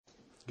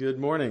Good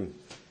morning.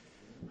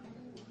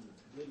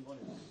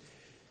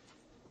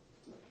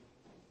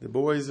 The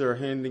boys are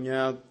handing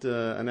out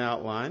an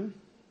outline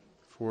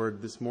for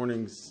this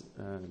morning's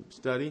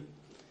study.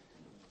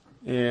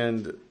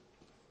 And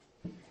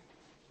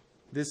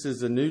this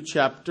is a new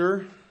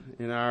chapter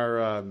in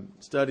our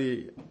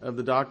study of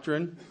the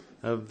doctrine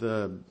of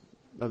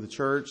the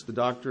church, the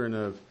doctrine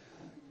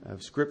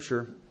of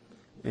Scripture.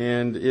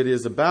 And it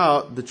is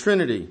about the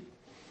Trinity.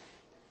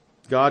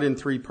 God in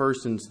three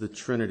persons, the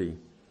Trinity.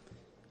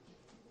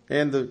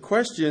 And the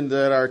question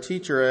that our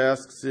teacher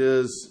asks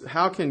is,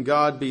 how can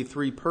God be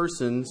three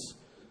persons,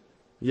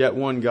 yet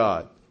one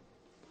God?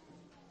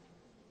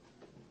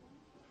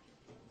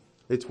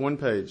 It's one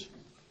page.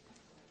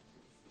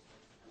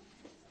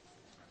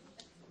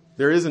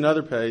 There is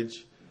another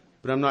page,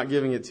 but I'm not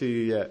giving it to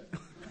you yet.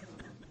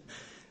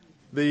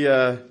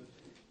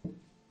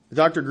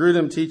 Dr.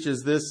 Grudem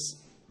teaches this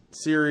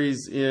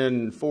series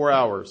in 4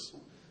 hours.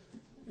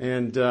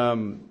 And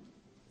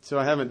so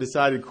I haven't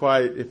decided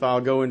quite if I'll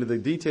go into the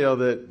detail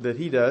that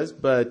he does,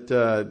 but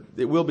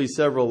it will be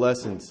several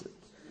lessons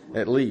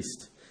at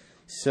least.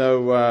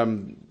 So I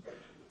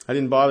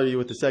didn't bother you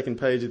with the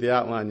second page of the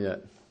outline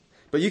yet.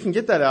 But you can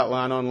get that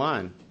outline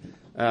online.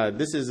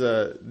 This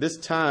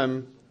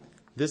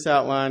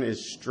outline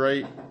is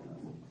straight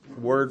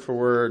word for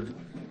word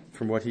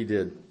from what he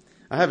did.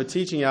 I have a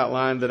teaching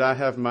outline that I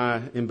have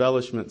my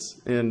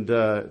embellishments and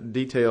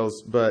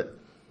details, but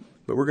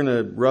we're going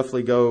to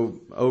roughly go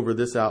over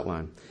this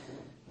outline.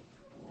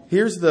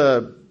 Here's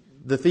the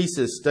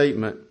thesis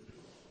statement.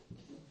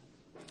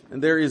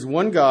 And there is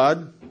one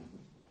God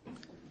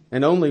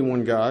and only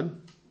one God.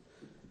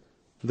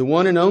 The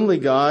one and only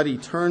God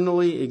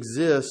eternally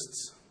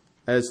exists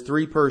as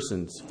three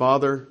persons,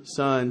 Father,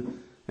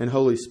 Son, and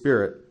Holy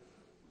Spirit.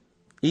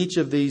 Each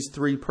of these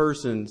three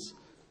persons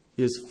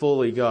is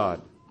fully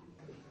God.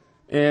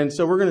 And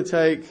so we're going to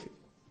take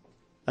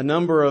a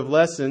number of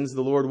lessons,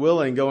 the Lord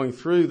willing, going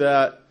through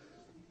that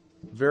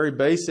very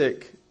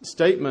basic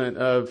statement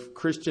of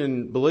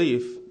Christian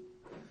belief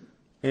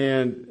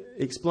and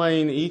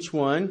explain each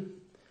one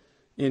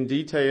in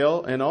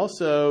detail. And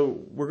also,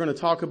 we're going to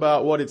talk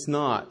about what it's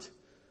not,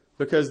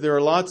 because there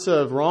are lots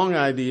of wrong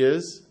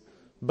ideas,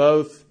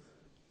 both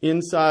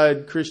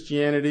inside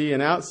Christianity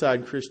and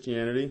outside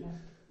Christianity,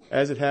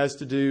 as it has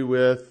to do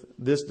with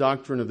this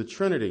doctrine of the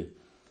Trinity.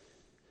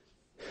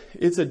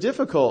 It's a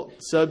difficult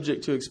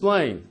subject to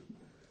explain,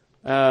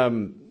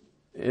 and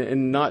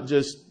not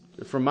just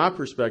from my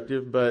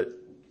perspective, but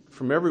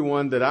from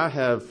everyone that I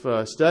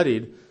have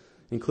studied,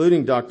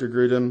 including Dr.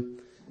 Grudem.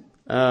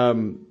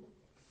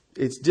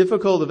 It's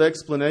difficult of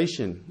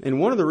explanation. And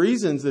one of the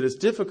reasons that it's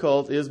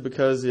difficult is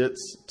because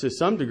to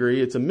some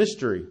degree, it's a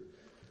mystery.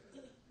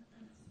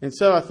 And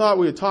so I thought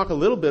we would talk a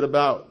little bit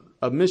about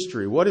a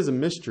mystery. What is a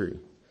mystery?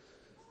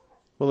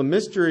 Well, a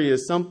mystery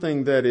is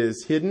something that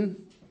is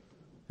hidden,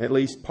 at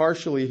least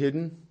partially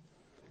hidden.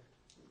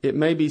 It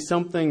may be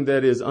something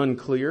that is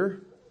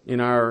unclear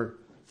in our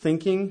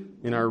thinking,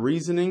 in our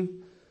reasoning.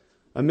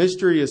 A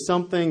mystery is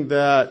something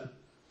that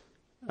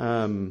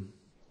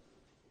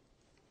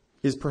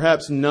is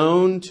perhaps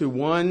known to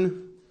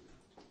one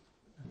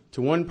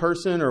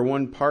person or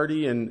one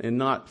party and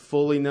not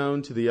fully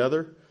known to the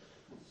other.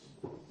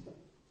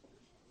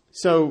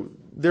 So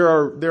there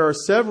are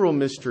several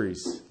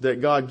mysteries that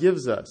God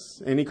gives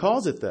us, and He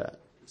calls it that.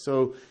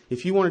 So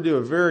if you want to do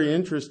a very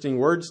interesting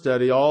word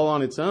study all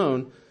on its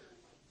own,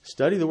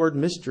 study the word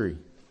mystery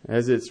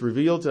as it's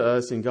revealed to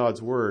us in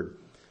God's Word.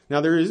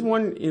 Now, there is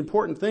one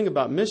important thing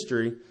about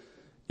mystery,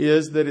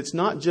 is that it's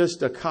not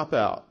just a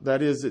cop-out.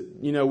 That is,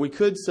 we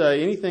could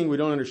say anything we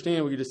don't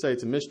understand, we could just say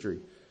it's a mystery.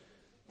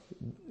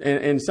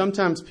 And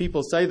sometimes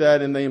people say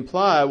that and they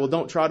imply, well,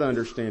 don't try to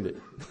understand it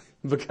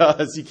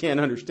because you can't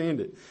understand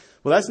it.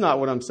 Well, that's not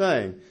what I'm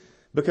saying.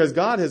 Because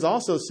God has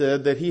also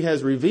said that He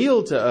has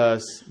revealed to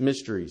us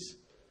mysteries.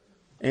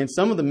 And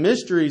some of the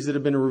mysteries that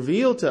have been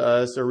revealed to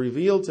us are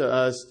revealed to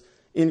us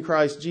in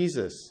Christ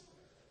Jesus.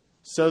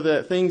 So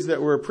that things that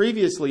were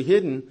previously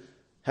hidden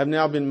have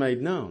now been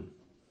made known.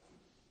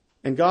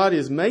 And God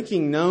is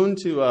making known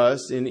to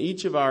us in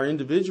each of our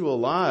individual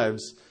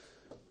lives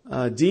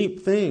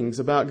deep things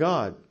about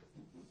God.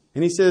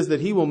 And He says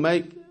that He will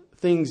make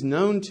things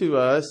known to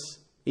us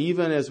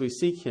even as we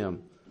seek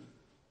Him.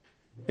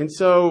 And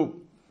so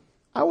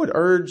I would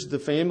urge the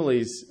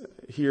families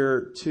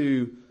here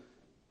to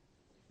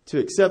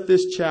accept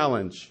this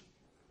challenge.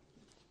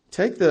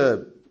 Take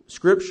the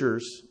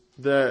scriptures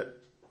that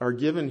are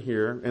given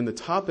here and the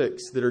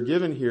topics that are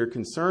given here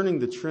concerning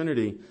the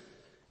Trinity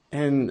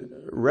and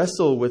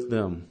wrestle with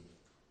them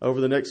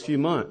over the next few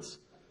months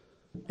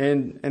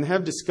and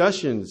have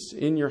discussions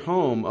in your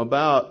home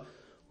about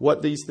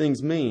what these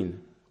things mean,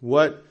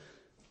 what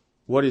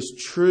is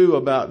true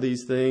about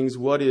these things,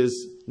 what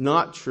is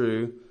not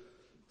true,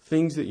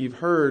 things that you've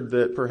heard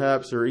that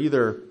perhaps are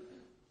either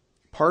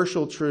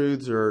partial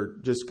truths or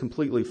just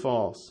completely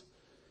false,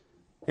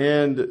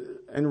 and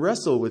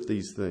wrestle with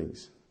these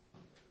things.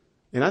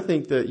 And I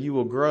think that you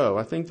will grow.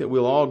 I think that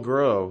we'll all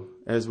grow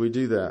as we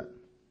do that.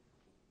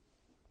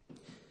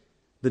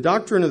 The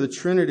doctrine of the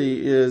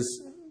Trinity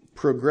is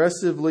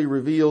progressively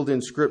revealed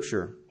in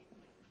Scripture.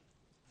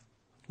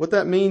 What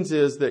that means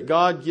is that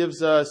God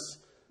gives us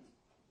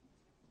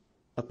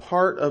a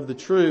part of the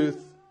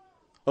truth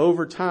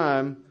over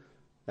time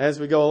as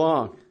we go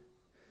along.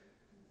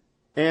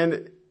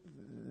 And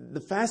the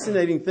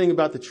fascinating thing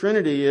about the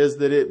Trinity is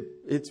that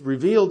it's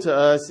revealed to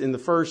us in the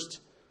first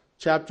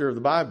chapter of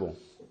the Bible.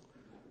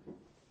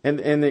 And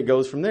it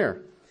goes from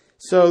there.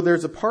 So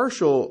there's a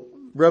partial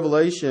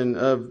revelation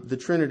of the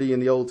Trinity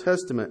in the Old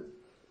Testament.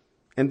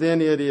 And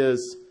then it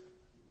is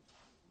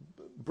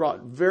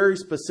brought very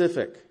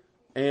specific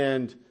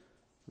and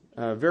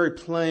very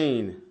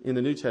plain in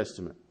the New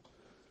Testament.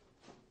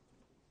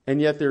 And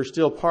yet there are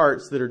still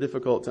parts that are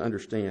difficult to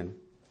understand.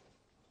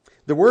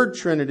 The word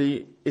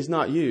Trinity is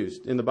not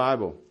used in the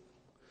Bible.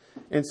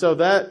 And so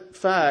that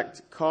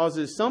fact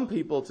causes some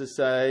people to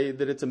say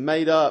that it's a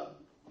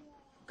made-up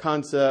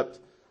concept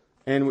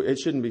and it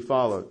shouldn't be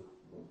followed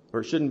or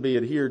it shouldn't be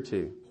adhered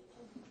to.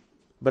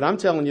 But I'm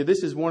telling you,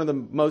 this is one of the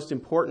most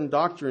important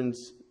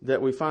doctrines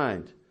that we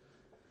find.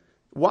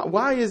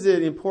 Why is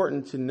it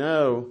important to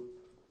know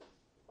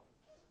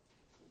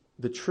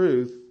the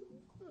truth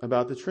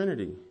about the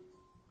Trinity?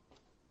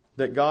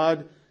 That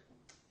God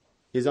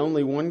is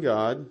only one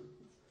God,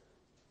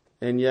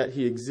 and yet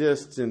He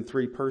exists in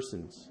three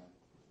persons.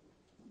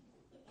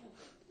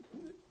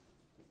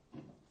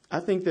 I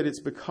think that it's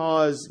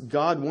because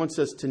God wants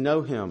us to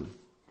know Him.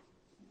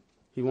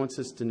 He wants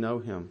us to know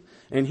Him.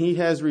 And He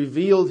has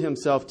revealed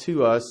Himself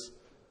to us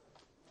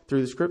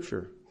through the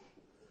Scripture.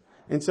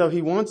 And so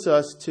He wants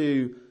us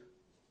to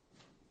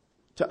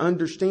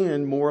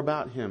understand more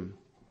about Him.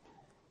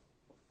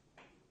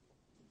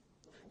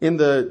 In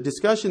the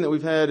discussion that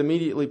we've had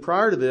immediately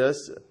prior to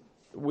this,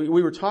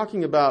 we were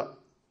talking about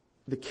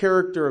the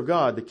character of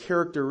God, the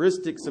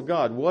characteristics of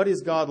God. What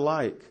is God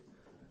like?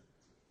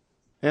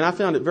 And I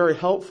found it very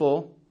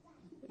helpful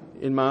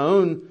in my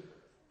own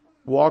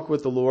walk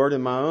with the Lord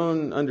and my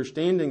own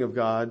understanding of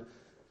God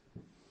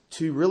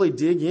to really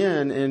dig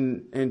in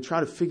and try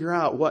to figure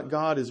out what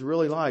God is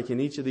really like in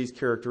each of these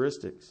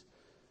characteristics.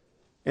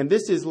 And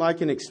this is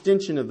like an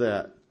extension of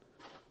that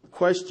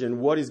question,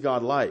 what is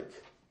God like?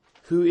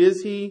 Who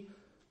is He?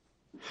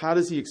 How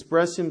does He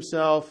express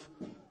Himself?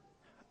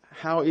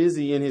 How is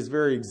He in His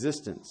very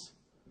existence?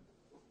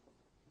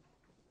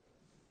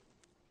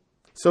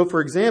 So,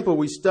 for example,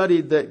 we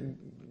studied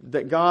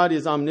that God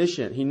is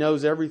omniscient. He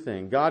knows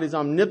everything. God is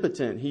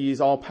omnipotent. He is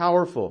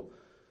all-powerful.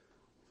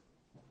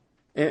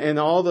 And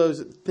all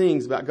those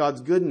things about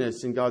God's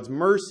goodness and God's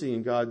mercy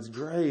and God's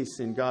grace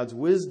and God's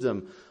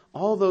wisdom,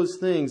 all those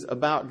things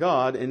about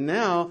God. And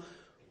now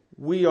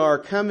we are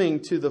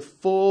coming to the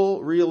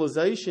full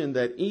realization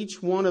that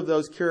each one of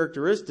those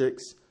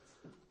characteristics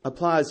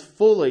applies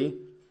fully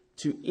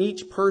to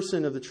each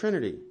person of the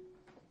Trinity.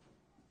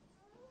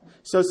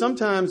 So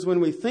sometimes when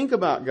we think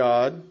about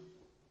God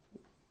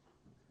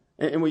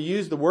and we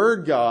use the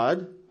word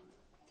God,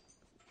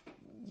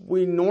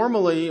 we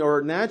normally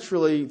or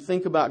naturally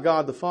think about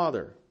God the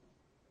Father.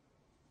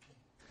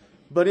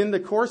 But in the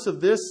course of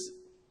this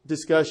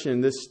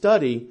discussion, this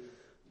study,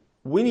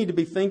 we need to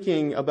be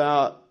thinking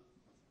about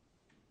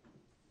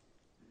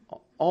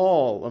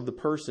all of the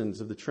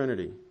persons of the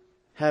Trinity,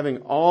 having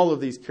all of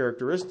these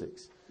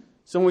characteristics.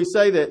 So when we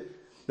say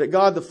that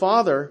God the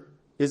Father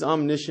is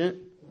omniscient,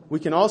 we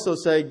can also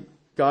say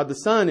God the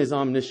Son is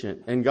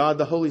omniscient and God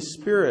the Holy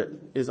Spirit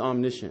is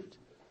omniscient.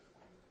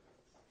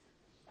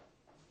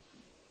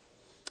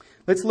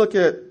 Let's look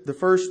at the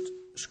first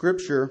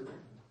scripture,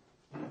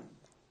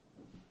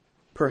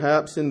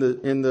 perhaps in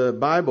the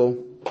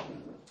Bible,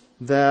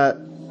 that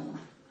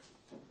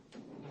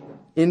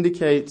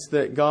indicates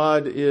that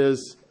God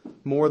is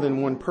more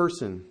than one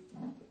person.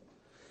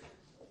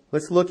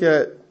 Let's look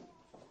at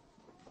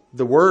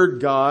the word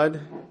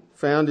God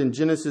found in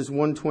Genesis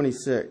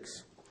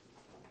 1:26.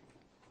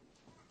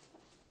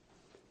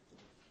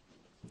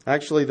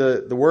 Actually,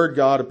 the word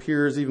God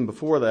appears even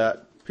before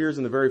that. Appears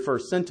in the very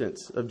first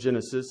sentence of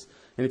Genesis.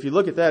 And if you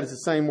look at that, it's the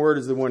same word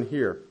as the one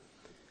here.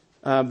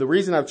 The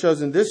reason I've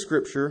chosen this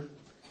scripture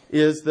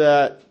is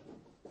that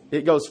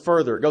it goes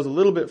further. It goes a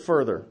little bit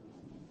further.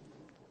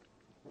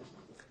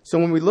 So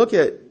when we look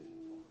at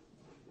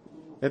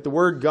the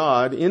word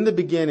God, in the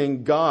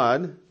beginning,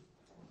 God,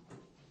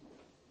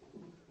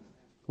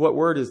 what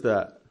word is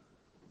that?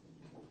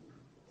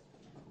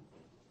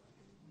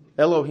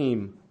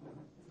 Elohim.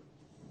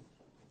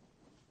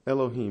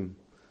 Elohim.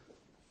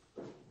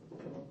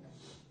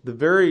 The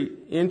very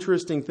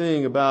interesting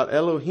thing about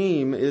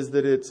Elohim is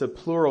that it's a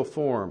plural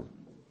form.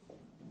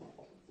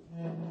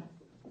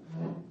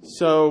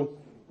 So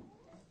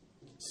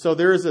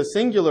there is a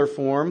singular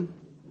form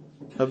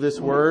of this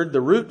word.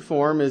 The root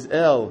form is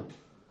El.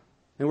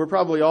 And we're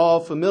probably all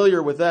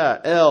familiar with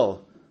that.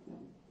 El.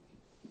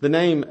 The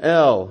name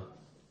El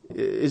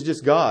is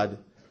just God.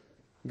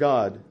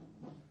 God.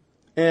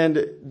 And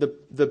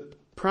the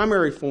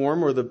primary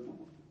form, or the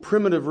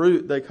primitive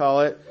root they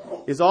call it,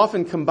 is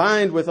often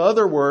combined with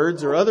other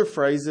words or other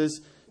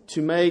phrases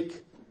to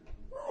make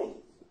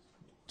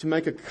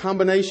a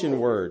combination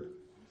word.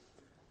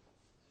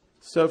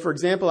 So, for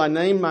example, I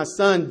named my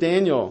son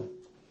Daniel.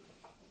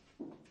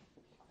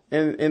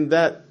 And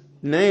that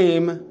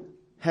name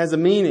has a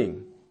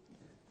meaning.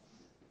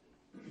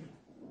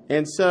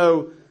 And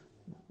so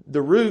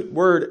the root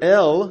word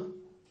El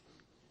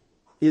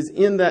is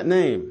in that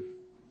name.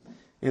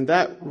 And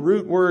that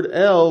root word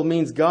El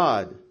means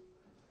God.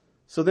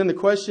 So then the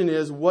question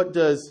is, what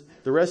does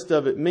the rest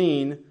of it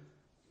mean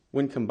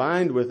when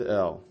combined with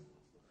El?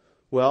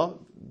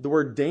 Well, the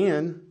word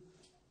Dan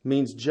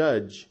means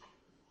judge.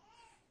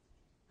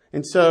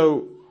 And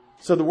so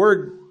the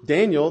word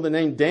Daniel, the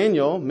name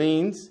Daniel,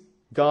 means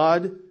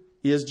God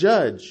is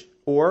judge.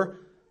 Or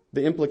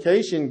the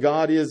implication,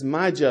 God is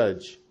my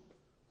judge.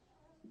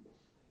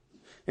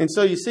 And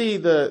so you see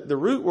the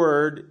root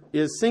word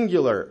is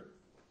singular,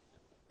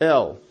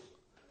 El.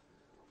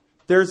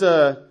 There's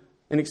an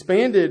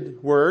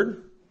expanded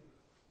word,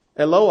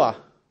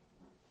 Eloah.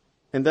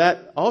 And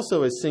that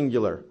also is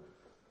singular.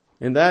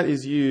 And that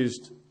is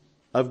used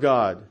of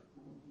God.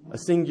 A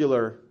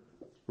singular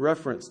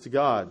reference to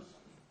God.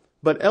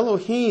 But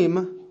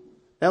Elohim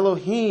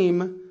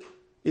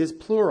is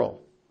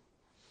plural.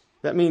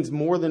 That means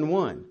more than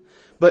one.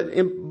 But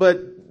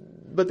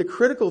the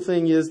critical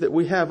thing is that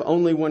we have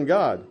only one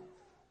God.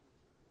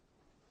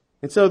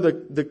 And so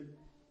the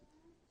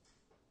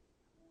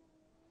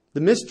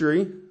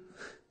mystery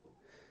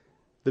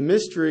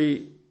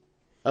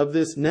of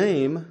this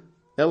name,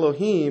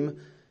 Elohim,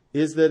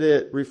 is that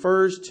it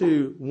refers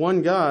to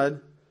one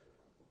God,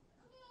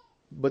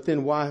 but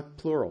then why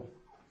plural?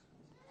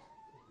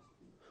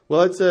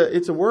 Well,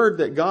 it's a word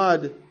that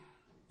God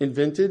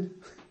invented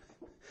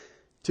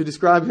to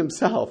describe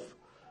himself.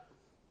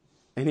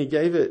 And he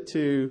gave it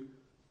to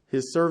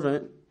his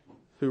servant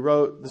who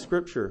wrote the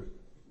scripture.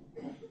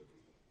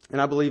 And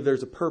I believe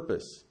there's a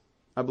purpose.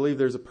 I believe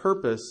there's a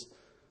purpose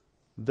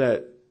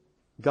that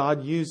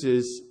God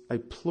uses a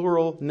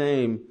plural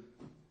name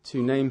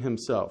to name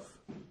himself.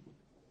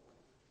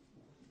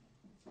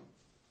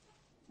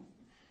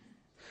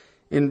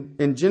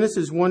 In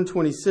Genesis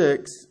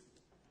 1:26,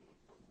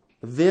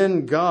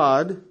 then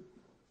God,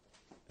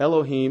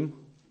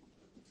 Elohim,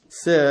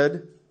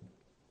 said,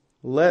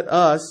 "Let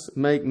us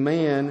make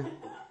man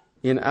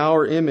in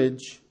our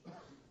image,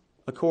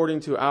 according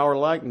to our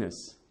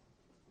likeness."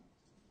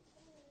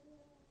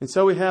 And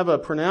so we have a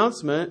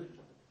pronouncement,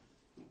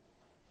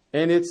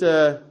 and it's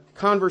a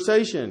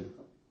conversation.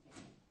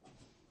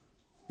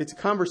 It's a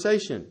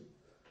conversation.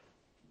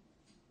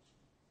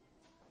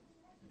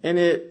 And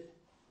it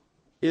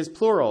is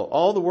plural.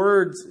 All the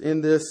words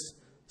in this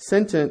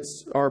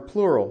sentence are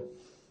plural.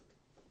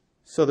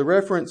 So the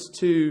reference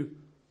to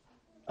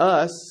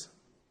us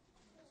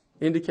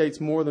indicates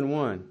more than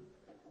one.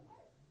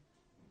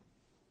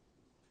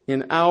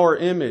 In our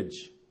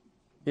image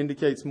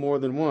indicates more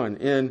than one.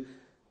 In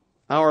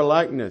our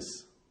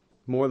likeness,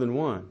 more than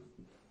one.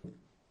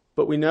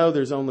 But we know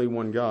there's only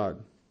one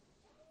God.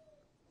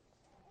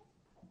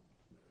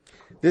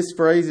 This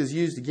phrase is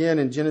used again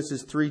in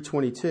Genesis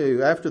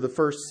 3:22. After the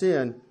first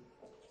sin,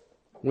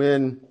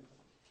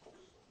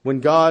 when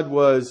God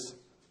was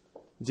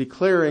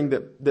declaring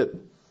that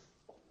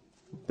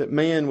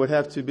man would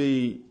have to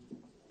be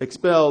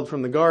expelled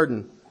from the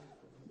garden,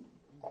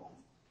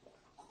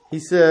 he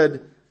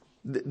said,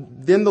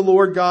 "Then the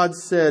Lord God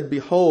said,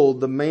 Behold,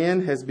 the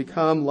man has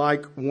become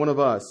like one of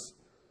us,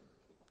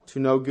 to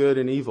know good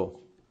and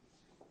evil."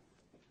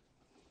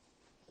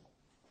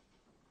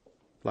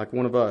 Like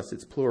one of us,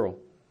 it's plural.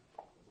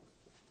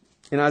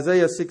 In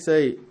Isaiah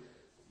 6:8,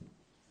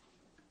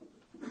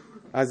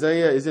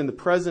 Isaiah is in the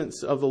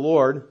presence of the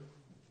Lord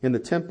in the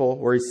temple,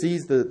 where he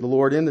sees the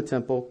Lord in the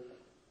temple.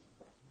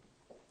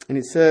 And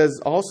it says,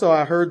 "Also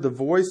I heard the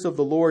voice of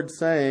the Lord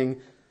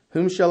saying,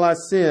 Whom shall I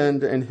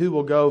send, and who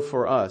will go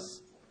for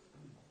us?"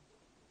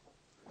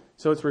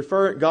 So it's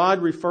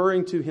God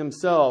referring to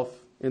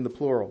himself in the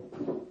plural.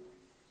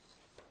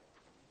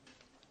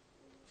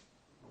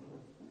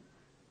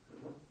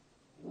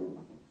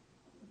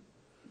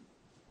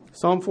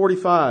 Psalm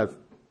 45.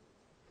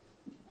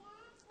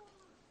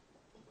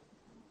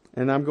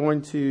 And I'm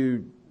going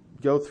to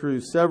go through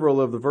several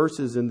of the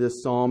verses in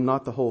this psalm,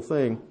 not the whole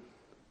thing.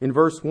 In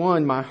verse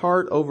 1, "My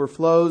heart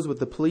overflows with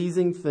the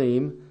pleasing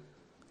theme.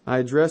 I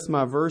address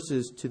my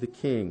verses to the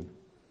King."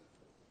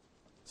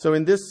 So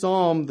in this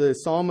psalm, the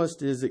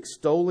psalmist is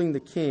extolling the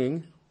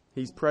King.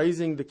 He's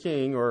praising the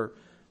King or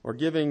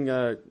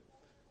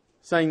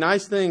saying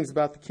nice things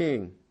about the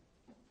King.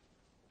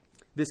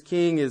 This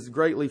King is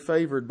greatly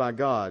favored by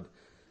God.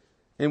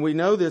 And we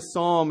know this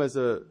psalm as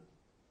a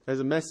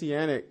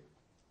messianic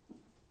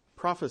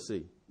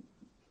prophecy,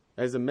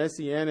 as a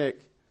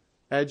messianic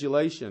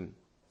adulation.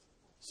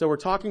 So we're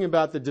talking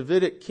about the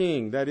Davidic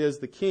king, that is,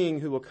 the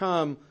king who will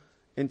come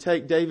and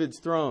take David's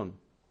throne.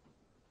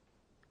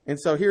 And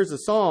so here's a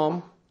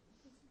psalm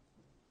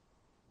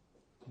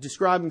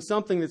describing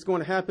something that's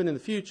going to happen in the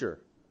future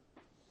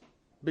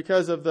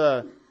because of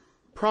the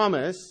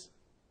promise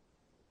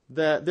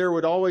that there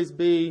would always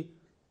be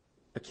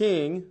a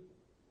king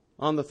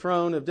on the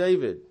throne of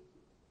David,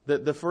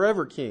 the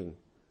forever king.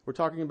 We're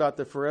talking about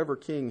the forever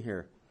king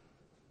here.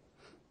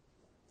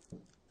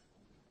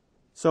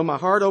 So my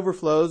heart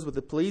overflows with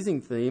a pleasing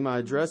theme. I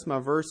address my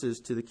verses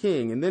to the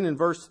King. And then in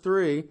verse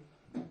 3,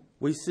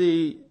 we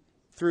see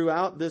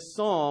throughout this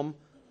psalm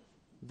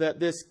that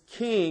this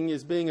king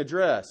is being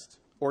addressed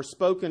or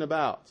spoken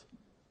about.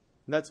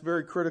 And that's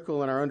very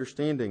critical in our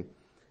understanding.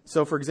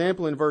 So, for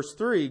example, in verse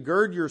 3,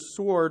 gird your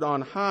sword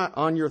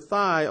on your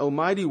thigh, O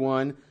mighty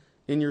one,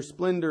 in your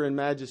splendor and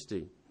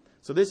majesty.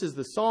 So this is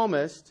the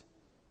psalmist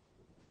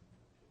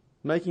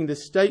making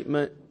this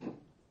statement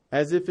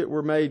as if it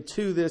were made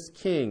to this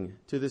king,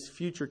 to this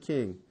future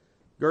king.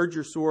 Gird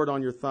your sword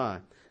on your thigh.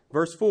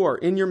 Verse 4,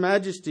 in your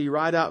majesty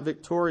ride out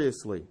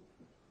victoriously.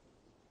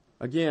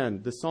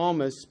 Again, the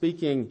psalmist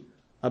speaking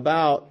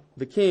about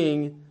the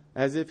king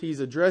as if he's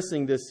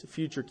addressing this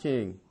future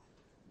king.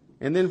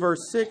 And then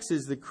verse 6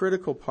 is the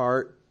critical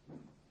part.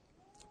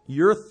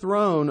 Your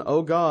throne,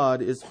 O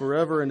God, is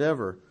forever and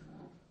ever.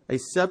 A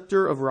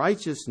scepter of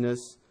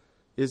righteousness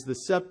is the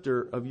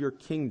scepter of your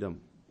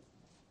kingdom.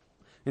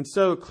 And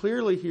so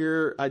clearly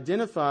here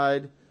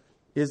identified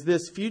is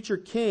this future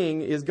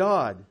king is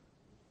God.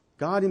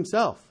 God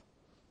himself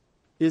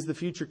is the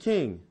future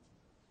king.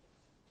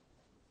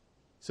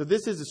 So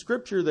this is a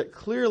scripture that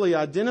clearly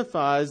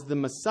identifies the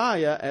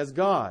Messiah as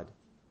God.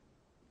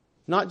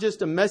 Not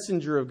just a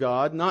messenger of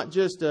God, not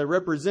just a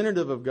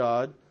representative of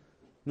God,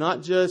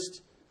 not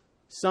just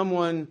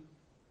someone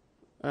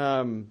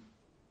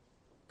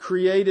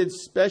created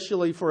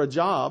specially for a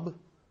job,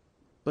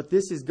 but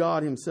this is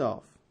God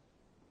himself.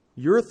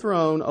 Your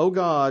throne, O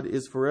God,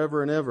 is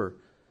forever and ever.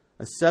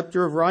 A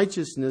scepter of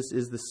righteousness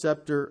is the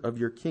scepter of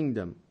your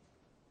kingdom.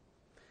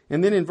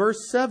 And then in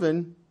verse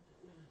 7,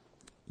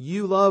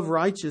 you love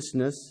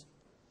righteousness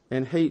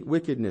and hate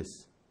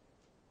wickedness.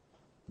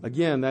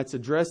 Again, that's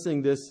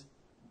addressing this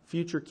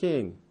future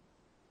king,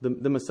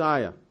 the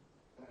Messiah.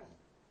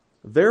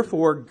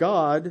 Therefore,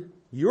 God,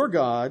 your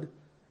God,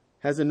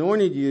 has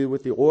anointed you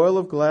with the oil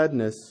of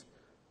gladness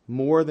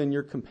more than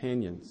your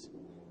companions.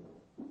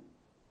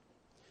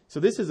 So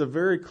this is a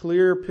very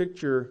clear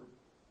picture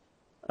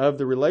of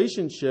the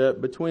relationship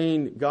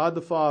between God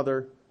the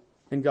Father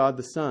and God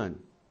the Son.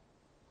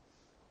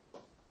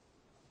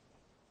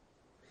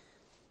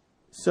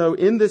 So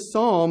in this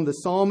psalm, the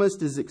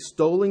psalmist is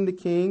extolling the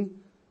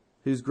king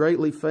who's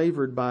greatly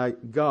favored by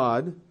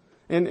God.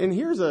 And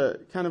here's a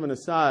kind of an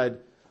aside.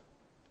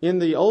 In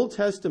the Old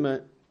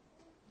Testament,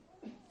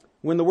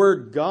 when the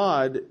word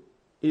God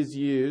is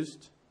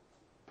used,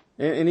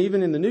 and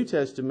even in the New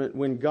Testament,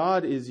 when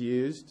God is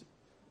used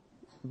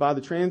by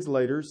the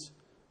translators,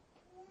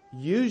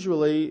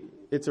 usually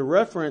it's a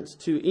reference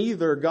to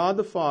either God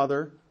the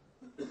Father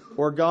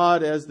or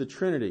God as the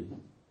Trinity.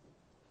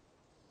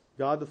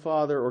 God the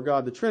Father or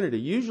God the Trinity.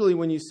 Usually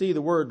when you see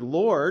the word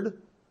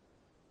Lord,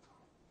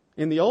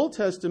 in the Old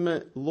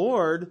Testament,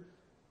 Lord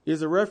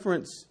is a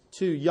reference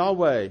to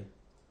Yahweh.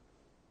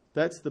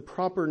 That's the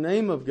proper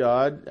name of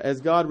God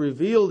as God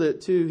revealed it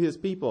to his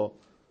people.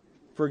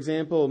 For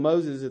example,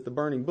 Moses at the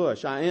burning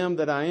bush. I am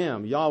that I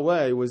am.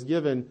 Yahweh was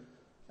given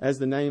as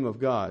the name of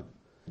God.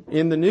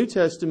 In the New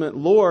Testament,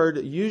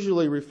 Lord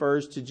usually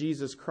refers to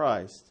Jesus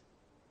Christ.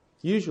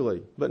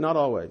 Usually, but not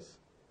always.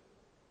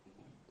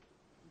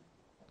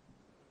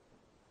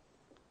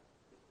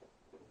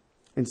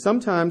 And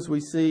sometimes we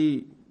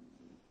see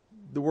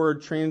the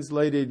word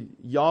translated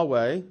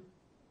Yahweh.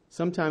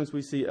 Sometimes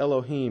we see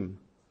Elohim.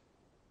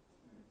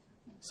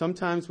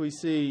 Sometimes we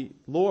see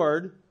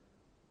Lord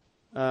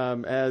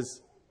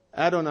as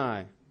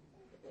Adonai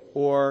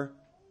or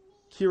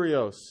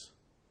Kyrios.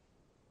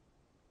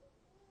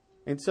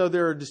 And so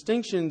there are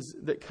distinctions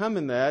that come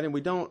in that, and we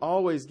don't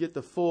always get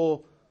the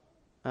full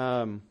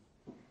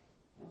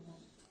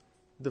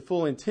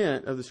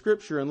intent of the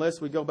Scripture unless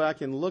we go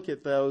back and look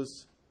at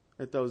those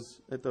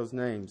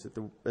names,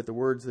 at the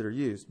words that are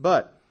used.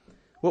 But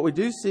what we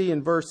do see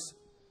in verse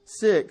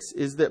 6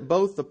 is that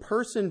both the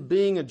person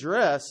being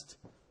addressed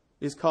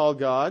is called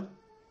God.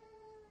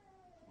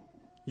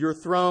 Your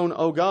throne,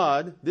 O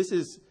God. This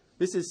is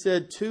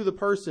said to the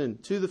person,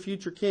 to the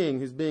future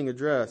king who's being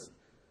addressed.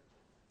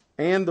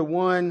 And the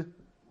one,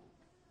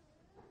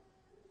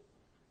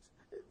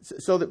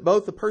 so that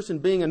both the person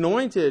being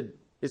anointed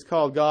is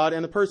called God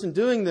and the person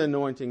doing the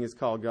anointing is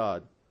called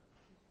God.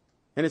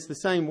 And it's the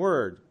same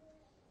word.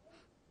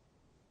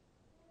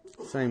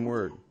 Same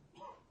word.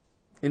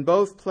 In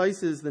both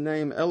places, the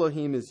name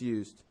Elohim is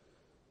used,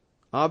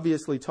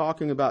 obviously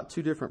talking about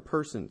two different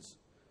persons.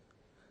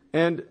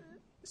 And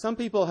some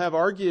people have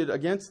argued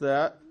against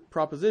that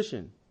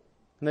proposition.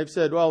 And they've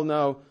said, well,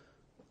 no,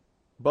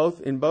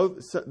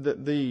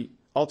 the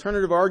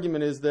alternative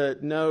argument is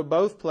that no,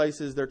 both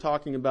places they're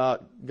talking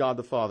about God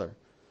the Father.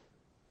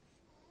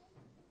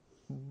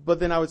 But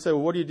then I would say, well,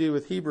 what do you do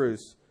with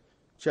Hebrews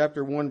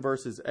chapter 1,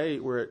 verses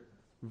 8, where it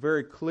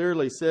very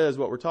clearly says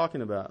what we're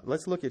talking about?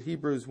 Let's look at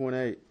Hebrews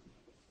 1:8.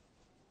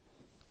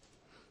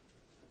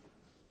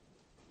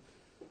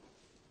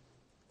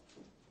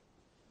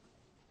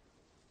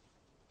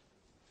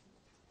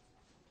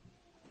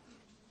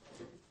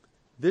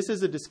 This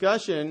is a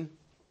discussion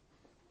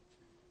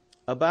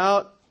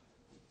about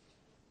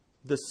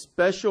the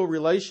special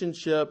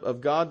relationship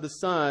of God the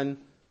Son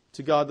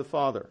to God the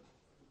Father.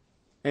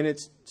 And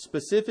it's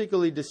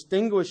specifically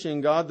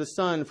distinguishing God the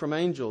Son from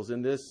angels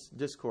in this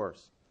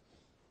discourse.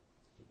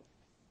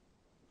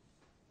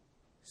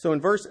 So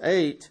in verse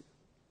 8,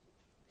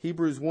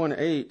 Hebrews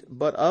 1:8,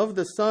 but of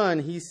the Son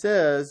he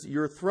says,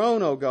 your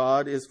throne, O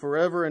God, is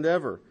forever and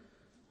ever.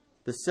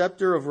 The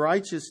scepter of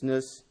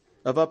righteousness,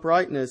 of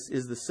uprightness,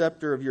 is the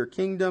scepter of your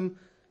kingdom.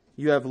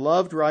 You have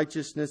loved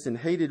righteousness and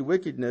hated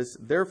wickedness.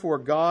 Therefore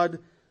God,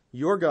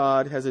 your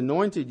God, has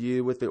anointed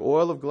you with the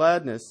oil of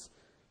gladness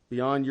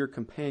beyond your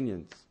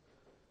companions.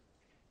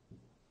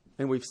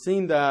 And we've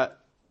seen that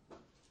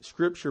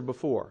scripture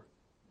before.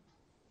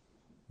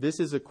 This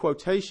is a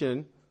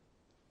quotation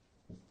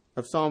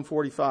of Psalm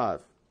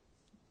 45.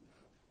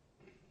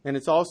 And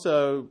it's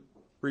also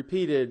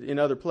repeated in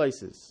other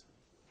places,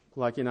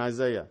 like in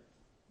Isaiah.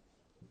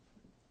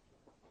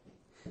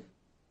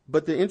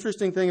 But the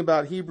interesting thing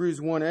about Hebrews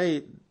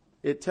 1:8,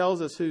 it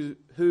tells us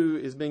who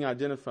is being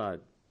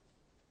identified.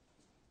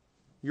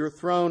 Your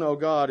throne, O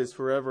God, is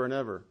forever and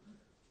ever.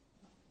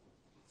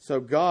 So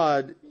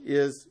God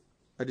is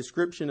a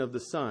description of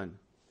the Son.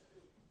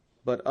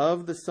 But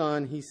of the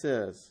Son, he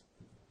says,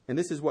 and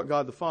this is what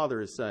God the Father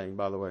is saying,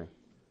 by the way.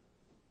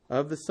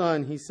 Of the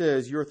Son, he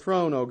says, your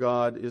throne, O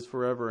God, is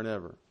forever and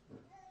ever.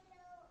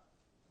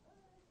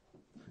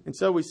 And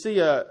so we see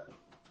a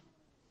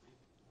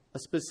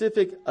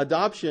specific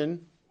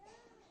adoption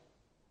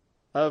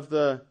of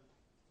the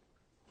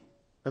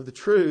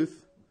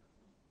truth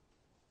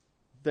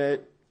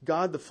that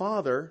God the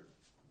Father,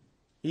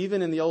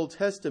 even in the Old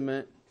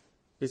Testament,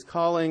 is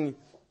calling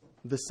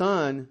the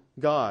Son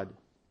God.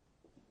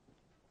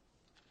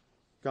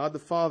 God the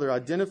Father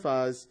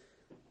identifies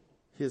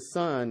his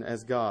Son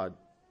as God.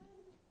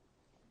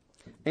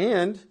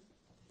 And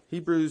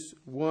Hebrews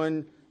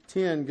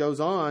 1:10 goes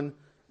on,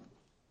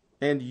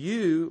 and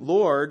you,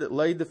 Lord,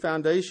 laid the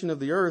foundation of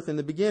the earth in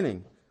the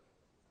beginning,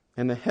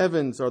 and the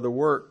heavens are the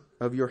work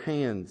of your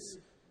hands.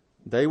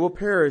 They will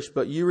perish,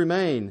 but you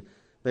remain.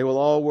 They will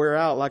all wear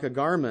out like a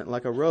garment,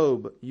 like a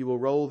robe. You will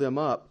roll them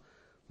up.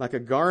 Like a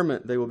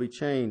garment they will be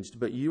changed,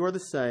 but you are the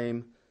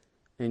same,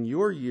 and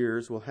your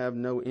years will have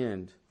no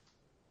end.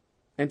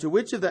 And to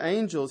which of the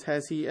angels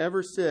has he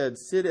ever said,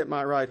 sit at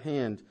my right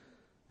hand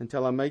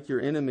until I make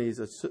your enemies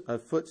a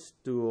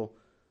footstool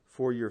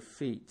for your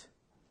feet?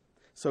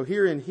 So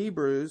here in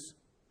Hebrews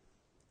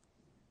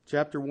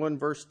chapter 1,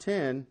 verse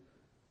 10,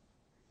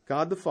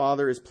 God the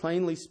Father is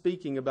plainly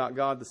speaking about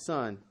God the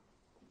Son.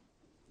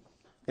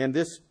 And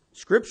this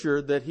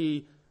scripture that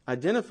he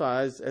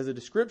identifies as a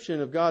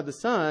description of God the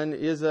Son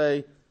is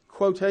a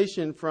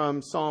quotation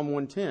from Psalm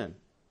 110.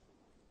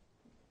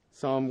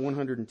 Psalm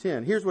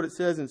 110. Here's what it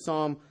says in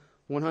Psalm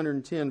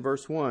 110,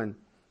 verse 1.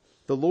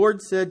 The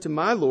Lord said to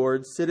my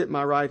Lord, sit at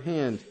my right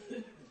hand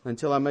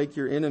until I make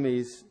your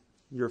enemies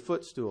your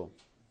footstool.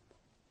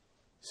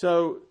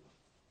 So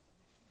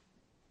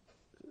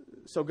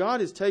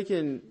God has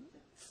taken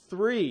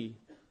three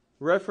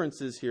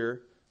references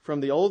here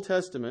from the Old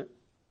Testament,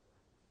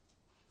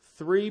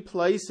 three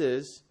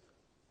places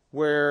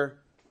where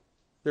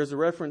there's a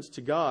reference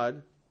to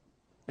God.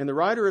 And the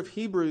writer of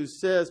Hebrews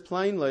says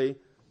plainly,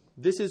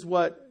 this is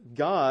what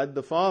God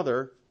the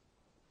Father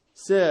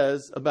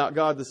says about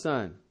God the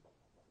Son.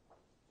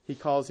 He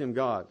calls him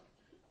God.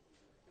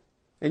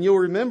 And you'll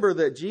remember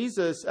that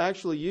Jesus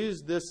actually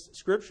used this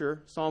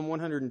scripture, Psalm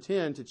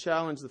 110, to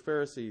challenge the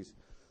Pharisees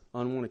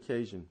on one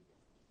occasion.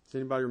 Does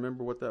anybody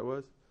remember what that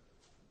was?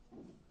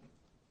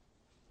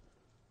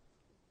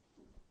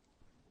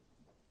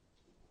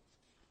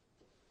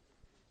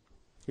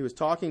 He was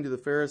talking to the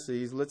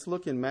Pharisees. Let's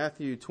look in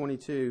Matthew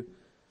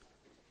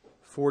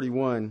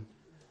 22:41.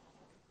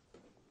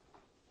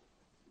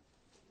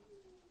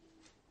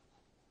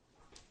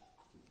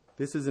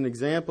 This is an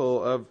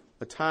example of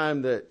a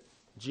time that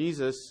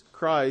Jesus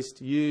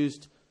Christ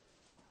used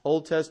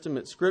Old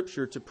Testament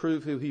scripture to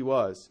prove who he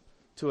was,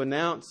 to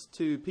announce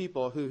to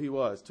people who he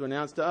was, to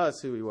announce to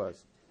us who he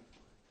was.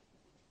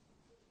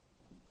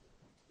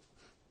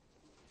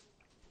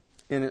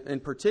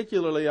 And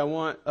particularly, I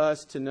want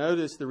us to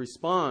notice the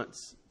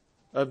response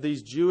of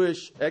these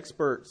Jewish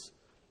experts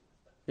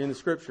in the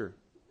Scripture.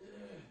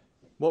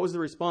 What was the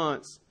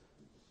response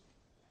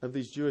of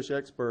these Jewish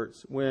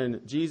experts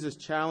when Jesus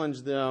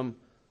challenged them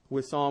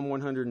with Psalm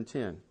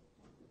 110?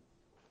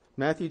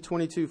 Matthew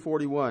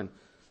 22:41.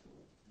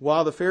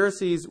 While the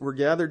Pharisees were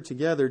gathered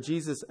together,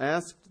 Jesus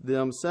asked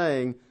them,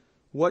 saying,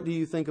 "What do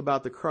you think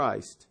about the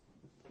Christ?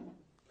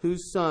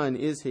 Whose son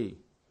is he?"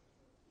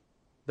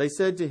 They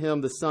said to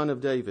him, "The son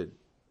of David."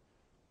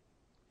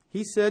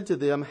 He said to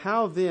them,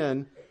 "How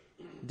then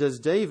does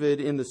David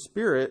in the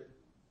Spirit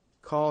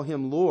call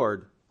him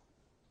Lord,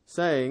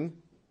 saying,"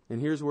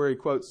 and here's where he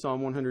quotes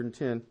Psalm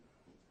 110,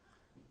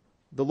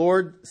 "The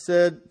Lord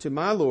said to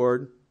my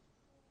Lord,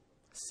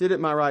 sit at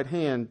my right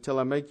hand till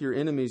I make your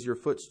enemies your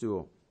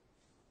footstool."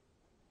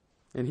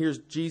 And here's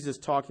Jesus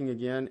talking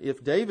again.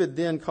 "If David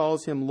then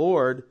calls him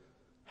Lord,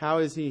 how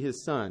is he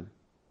his son?"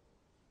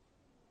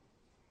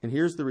 And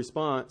here's the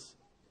response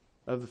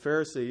of the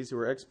Pharisees, who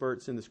are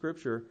experts in the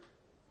Scripture,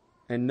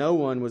 and no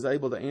one was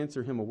able to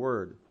answer him a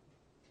word.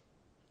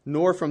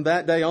 nor from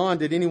that day on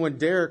did anyone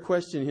dare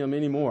question him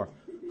anymore.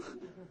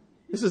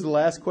 This is the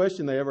last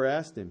question they ever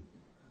asked him.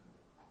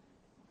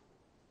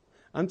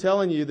 I'm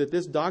telling you that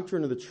this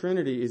doctrine of the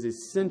Trinity is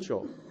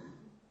essential.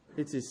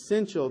 It's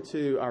essential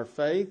to our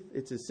faith.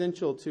 It's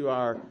essential to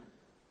our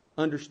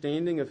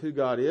understanding of who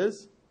God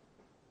is.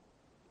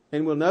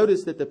 And we'll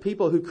notice that the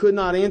people who could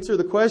not answer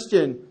the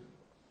question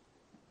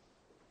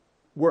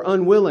were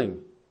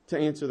unwilling to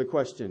answer the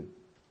question.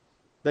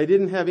 They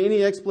didn't have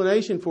any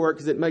explanation for it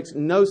because it makes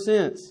no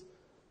sense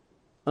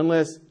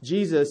unless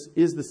Jesus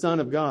is the Son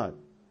of God,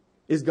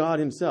 is God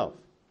Himself.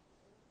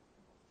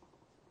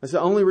 That's the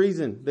only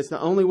reason, that's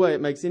the only way it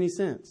makes any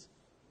sense.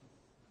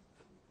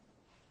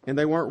 And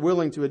they weren't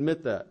willing to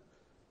admit that.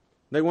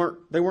 They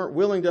weren't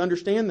willing to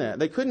understand that.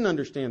 They couldn't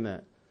understand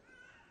that.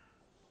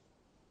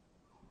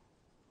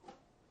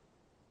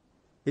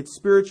 It's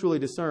spiritually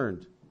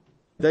discerned.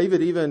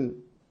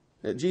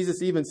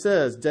 Jesus even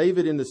says,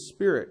 David in the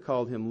Spirit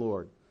called Him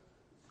Lord.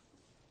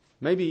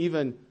 Maybe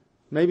even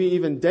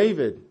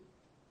David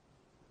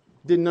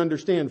didn't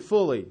understand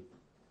fully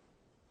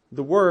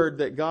the word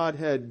that God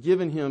had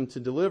given him to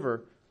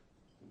deliver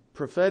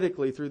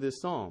prophetically through this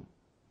psalm.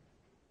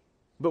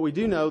 But we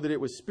do know that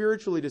it was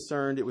spiritually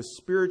discerned, it was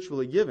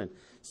spiritually given.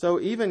 So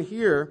even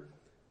here,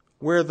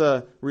 where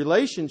the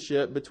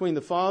relationship between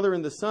the Father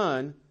and the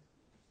Son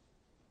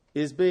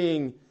is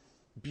being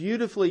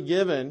beautifully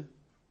given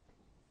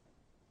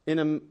in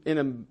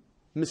a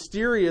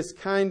mysterious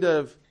kind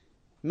of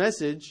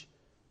message,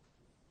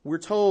 we're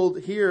told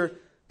here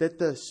that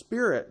the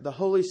Spirit, the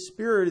Holy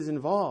Spirit, is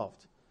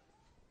involved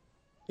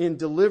in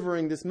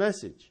delivering this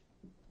message,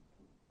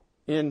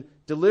 in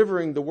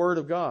delivering the Word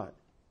of God.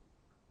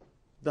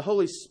 The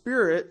Holy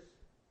Spirit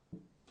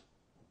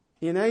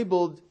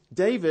enabled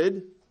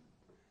David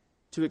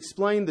to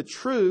explain the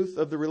truth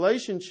of the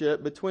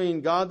relationship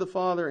between God the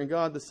Father and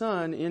God the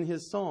Son in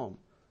his psalm.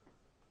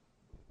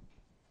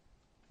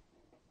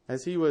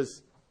 As he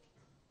was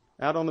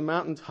out on the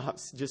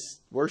mountaintops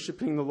just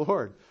worshiping the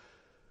Lord.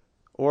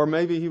 Or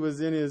maybe he was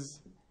in his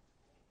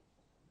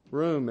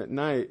room at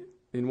night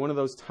in one of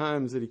those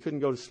times that he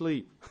couldn't go to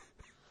sleep.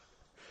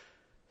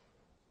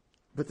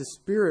 But the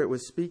Spirit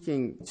was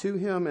speaking to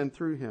him and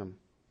through him.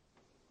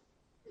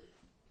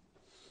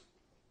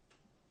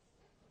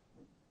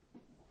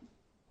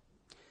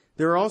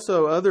 There are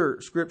also other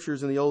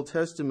scriptures in the Old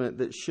Testament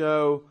that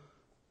show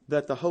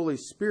that the Holy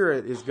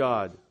Spirit is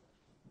God.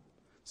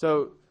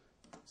 So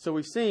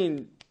we've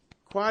seen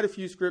quite a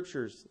few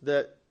scriptures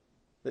that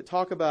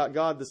talk about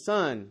God the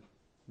Son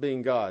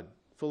being God,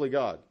 fully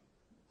God,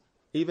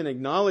 even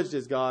acknowledged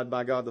as God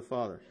by God the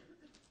Father.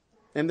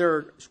 And there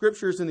are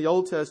scriptures in the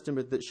Old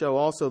Testament that show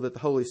also that the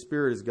Holy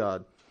Spirit is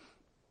God.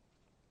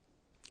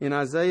 In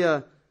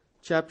Isaiah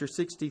chapter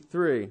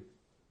 63,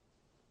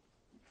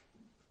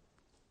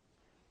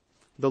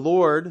 the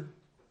Lord,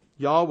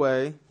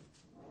 Yahweh,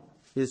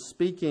 is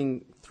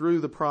speaking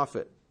through the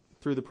prophet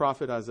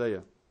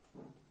Isaiah.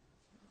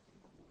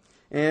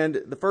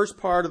 And the first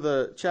part of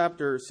the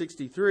chapter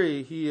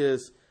 63, he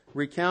is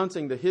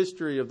recounting the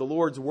history of the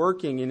Lord's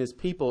working in His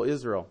people,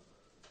 Israel.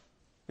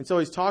 And so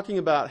he's talking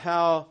about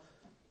how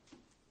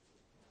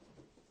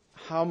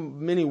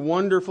many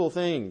wonderful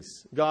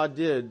things God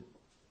did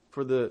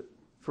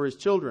for His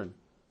children.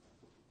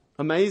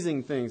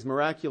 Amazing things,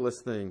 miraculous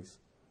things.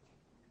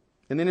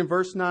 And then in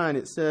verse 9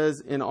 it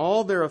says, "In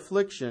all their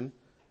affliction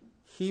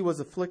He was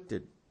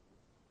afflicted,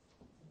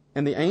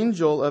 and the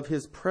angel of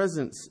His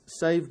presence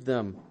saved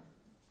them.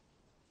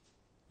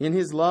 In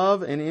His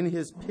love and in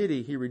His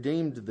pity He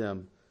redeemed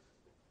them.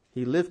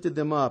 He lifted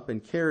them up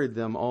and carried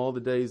them all the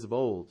days of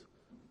old."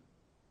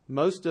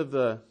 Most of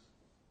the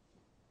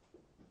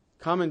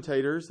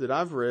commentators that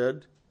I've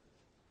read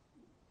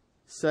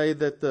say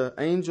that the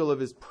angel of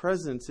His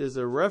presence is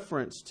a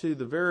reference to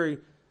the very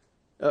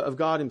of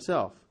God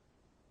Himself.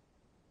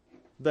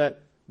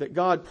 That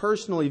God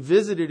personally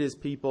visited His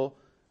people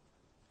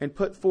and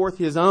put forth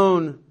His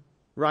own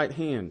right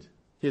hand,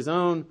 His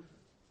own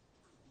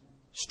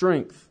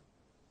strength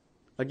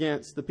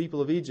against the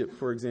people of Egypt,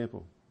 for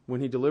example,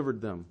 when He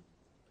delivered them.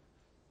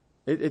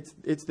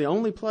 It's the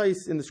only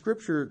place in the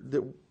Scripture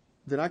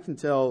that I can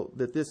tell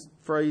that this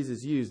phrase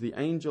is used, the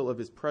angel of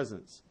His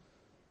presence.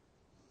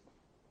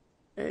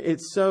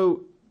 It's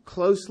so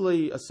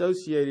closely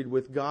associated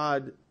with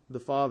God the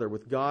Father,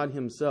 with God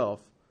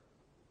Himself,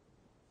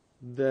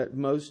 that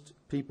most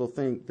people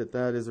think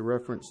that is a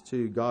reference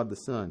to God the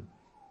Son.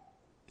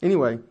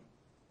 Anyway,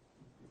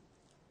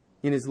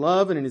 in His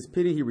love and in His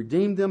pity He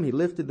redeemed them, He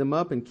lifted them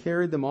up and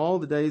carried them all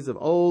the days of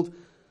old.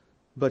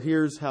 But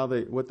here's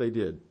what they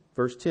did.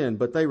 Verse 10,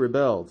 "But they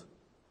rebelled.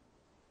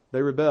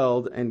 They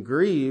rebelled and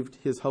grieved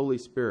His Holy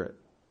Spirit."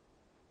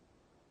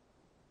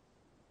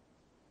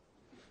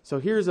 So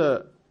here's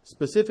a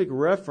specific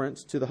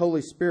reference to the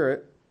Holy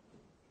Spirit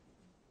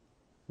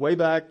way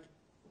back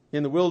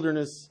in the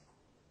wilderness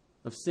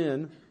of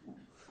sin,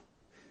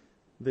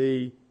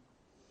 the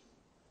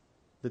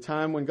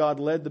time when God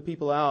led the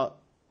people out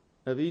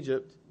of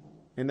Egypt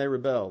and they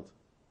rebelled.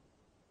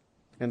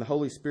 And the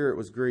Holy Spirit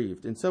was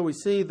grieved. And so we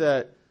see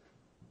that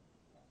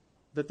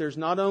that there's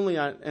not only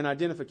an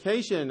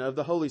identification of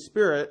the Holy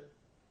Spirit,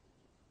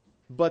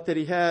 but that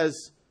He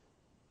has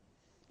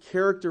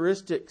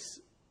characteristics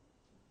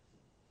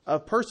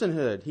of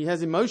personhood. He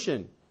has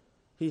emotion.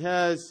 He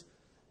has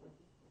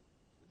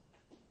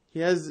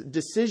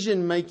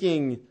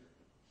decision-making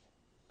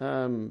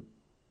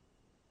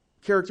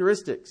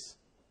characteristics.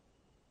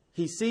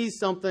 He sees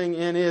something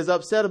and is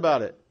upset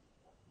about it.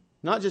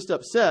 Not just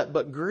upset,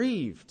 but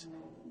grieved.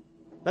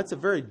 That's a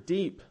very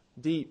deep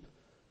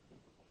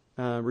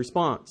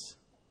response.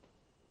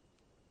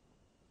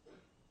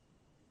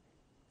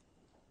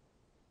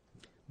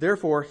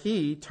 Therefore,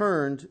 He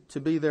turned to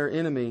be their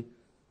enemy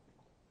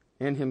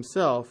and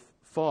Himself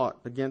fought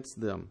against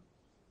them.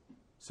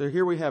 So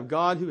here we have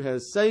God who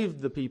has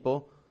saved the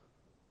people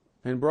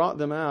and brought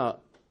them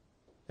out,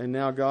 and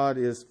now God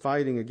is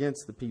fighting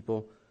against the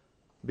people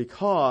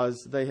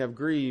because they have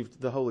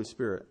grieved the Holy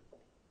Spirit.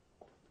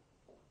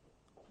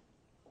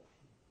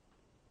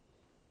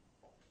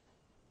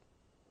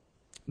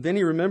 Then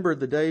He remembered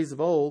the days of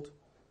old,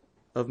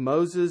 of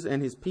Moses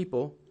and his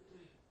people.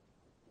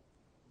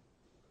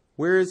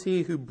 Where is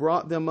He who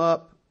brought them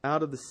up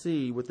out of the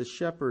sea with the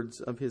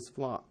shepherds of His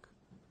flock?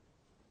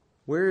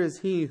 Where is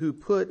He who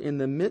put in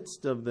the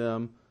midst of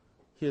them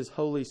His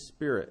Holy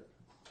Spirit?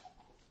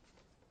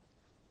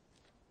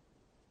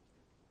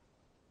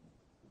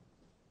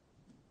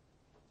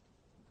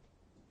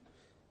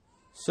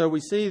 So we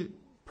see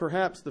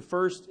perhaps the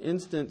first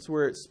instance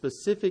where it's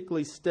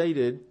specifically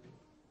stated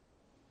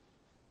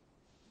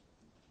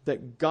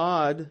that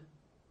God,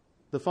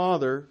 the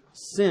Father,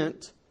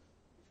 sent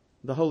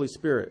the Holy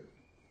Spirit.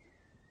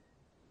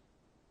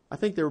 I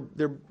think there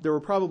were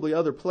probably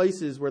other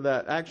places where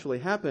that actually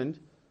happened.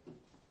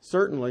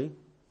 Certainly,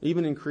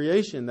 even in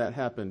creation that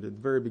happened at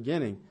the very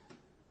beginning.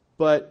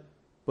 But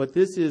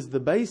this is the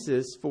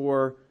basis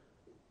for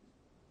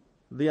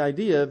the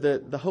idea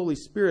that the Holy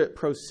Spirit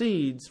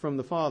proceeds from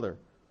the Father.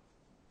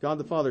 God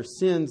the Father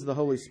sends the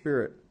Holy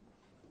Spirit.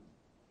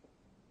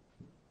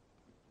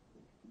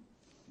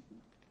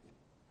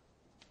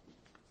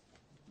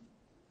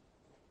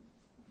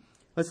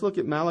 Let's look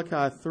at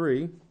Malachi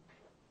 3.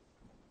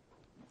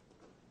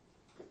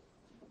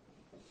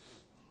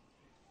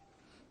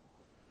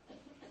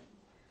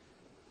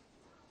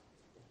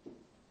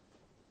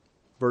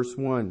 Verse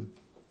 1.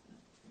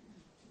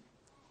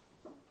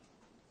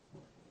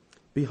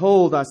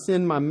 Behold, I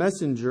send my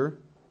messenger,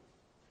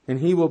 and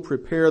he will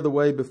prepare the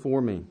way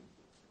before me.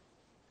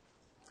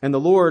 And the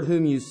Lord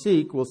whom you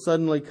seek will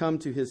suddenly come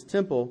to His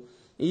temple,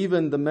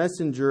 even the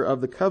messenger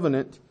of the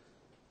covenant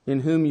in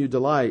whom you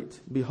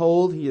delight.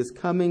 Behold, He is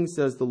coming,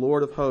 says the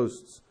Lord of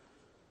hosts.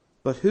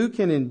 But who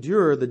can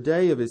endure the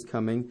day of His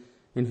coming,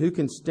 and who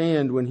can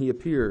stand when He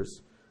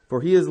appears?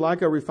 For He is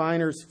like a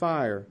refiner's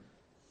fire,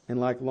 and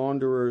like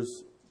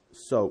launderer's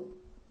soap.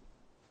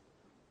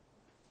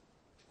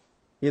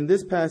 In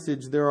this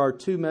passage, there are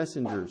two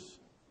messengers.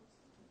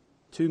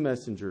 Two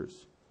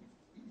messengers.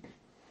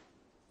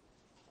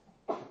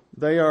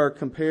 They are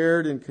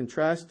compared and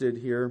contrasted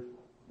here.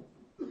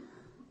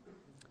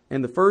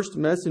 And the first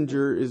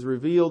messenger is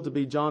revealed to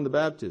be John the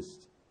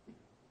Baptist.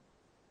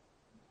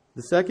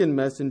 The second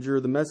messenger,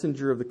 the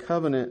messenger of the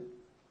covenant,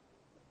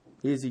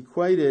 is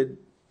equated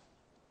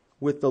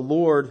with the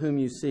Lord whom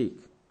you seek.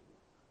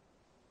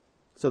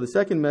 So the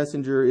second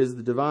messenger is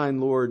the divine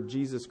Lord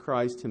Jesus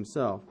Christ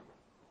Himself.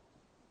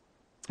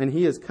 And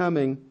He is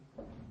coming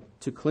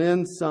to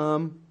cleanse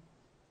some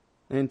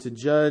and to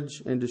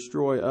judge and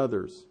destroy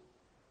others.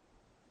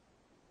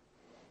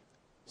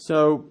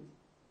 So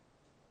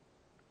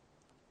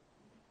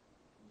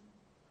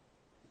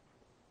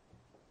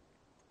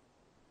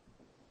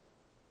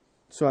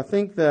I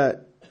think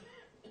that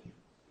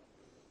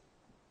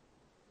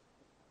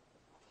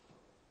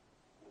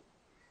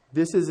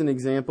this is an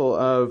example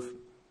of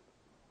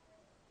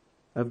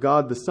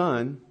God the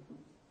Son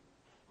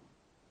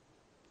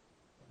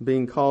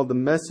being called the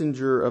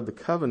messenger of the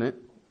covenant.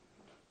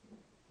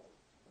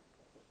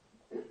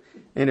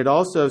 And it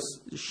also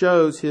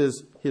shows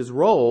his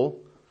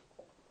role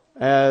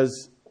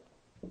as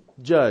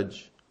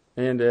judge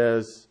and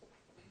as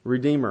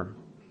redeemer.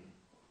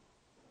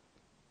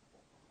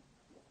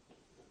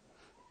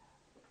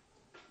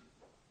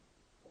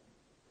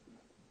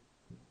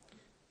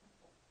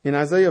 In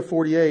Isaiah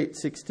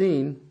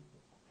 48:16,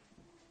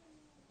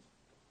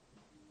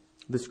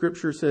 the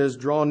scripture says,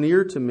 "Draw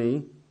near to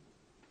me,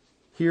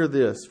 hear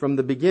this. From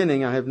the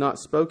beginning I have not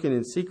spoken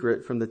in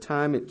secret. From the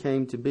time it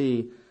came to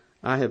be,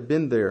 I have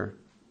been there.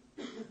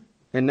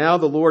 And now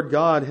the Lord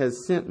God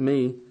has sent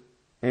me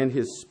and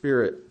His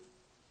Spirit."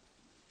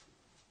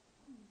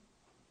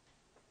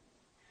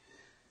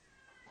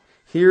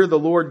 Here the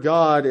Lord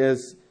God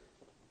is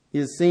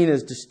seen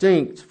as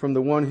distinct from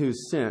the one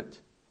who's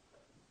sent.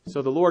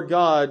 So the Lord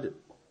God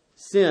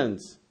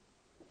sends.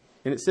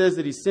 And it says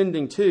that He's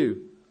sending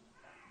two.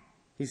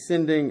 He's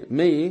sending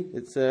me,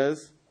 it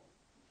says,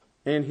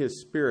 and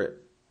His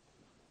Spirit.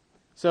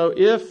 So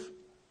if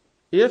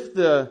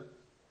the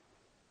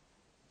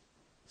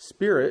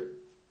Spirit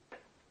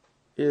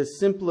is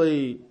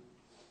simply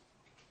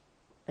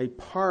a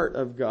part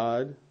of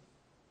God,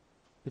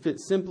 if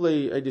it's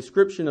simply a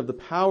description of the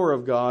power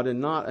of God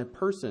and not a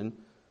person,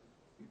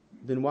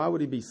 then why would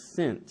he be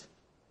sent?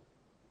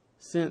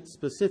 Sent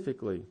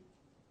specifically.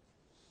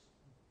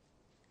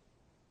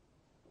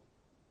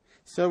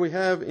 So we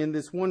have in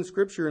this one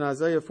scripture in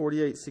Isaiah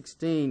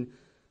 48:16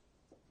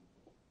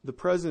 the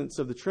presence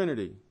of the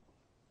Trinity,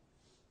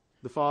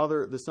 the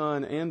Father, the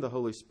Son, and the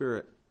Holy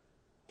Spirit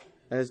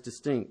as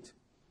distinct.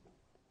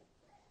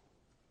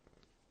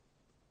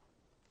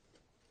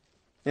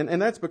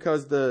 And that's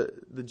because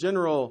the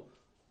general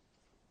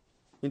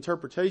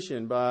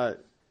interpretation by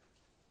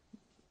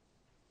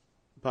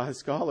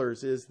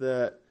scholars is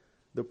that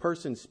the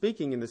person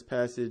speaking in this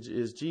passage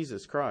is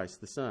Jesus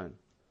Christ, the Son.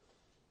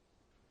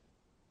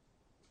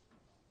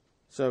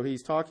 So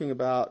he's talking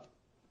about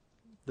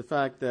the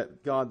fact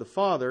that God the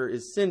Father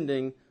is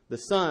sending the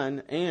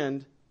Son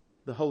and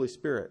the Holy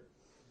Spirit.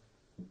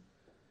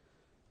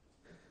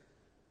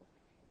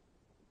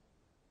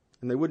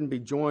 And they wouldn't be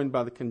joined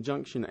by the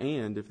conjunction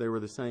 "and" if they were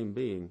the same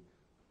being.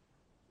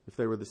 If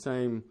they were the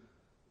same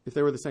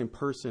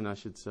person, I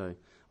should say.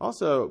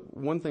 Also,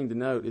 one thing to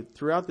note,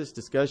 throughout this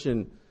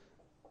discussion,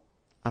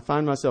 I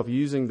find myself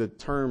using the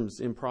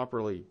terms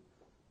improperly.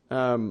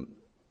 And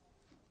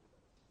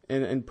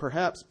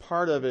perhaps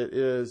part of it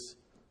is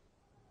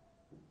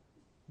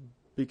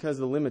because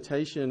of the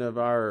limitation of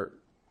our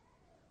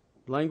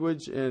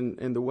language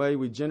and the way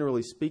we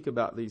generally speak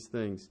about these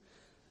things.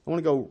 I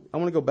want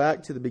to go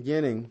back to the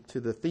beginning, to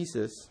the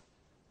thesis.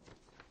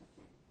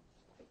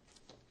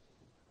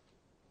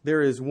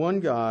 There is one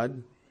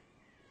God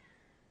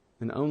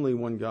and only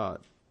one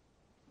God.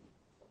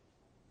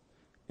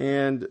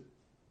 And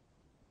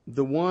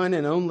the one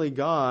and only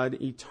God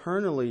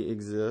eternally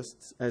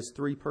exists as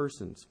three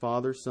persons,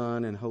 Father,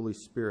 Son, and Holy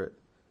Spirit.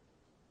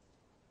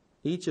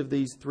 Each of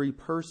these three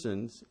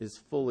persons is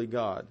fully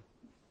God.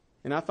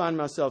 And I find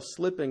myself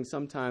slipping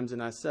sometimes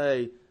and I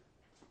say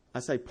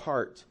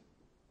part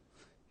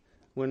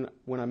when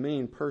I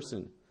mean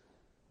person.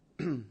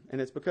 And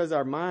it's because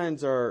our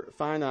minds are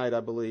finite, I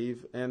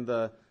believe, and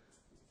the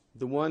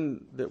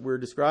one that we're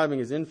describing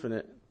is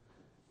infinite.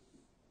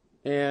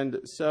 And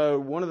so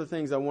one of the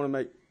things I want to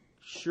make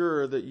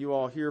sure that you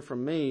all hear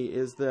from me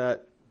is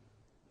that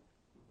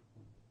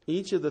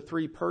each of the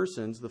three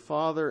persons, the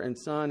Father and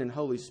Son and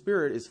Holy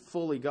Spirit, is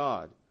fully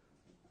God.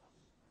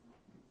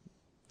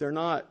 They're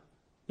not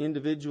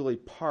individually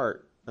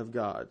part of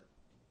God.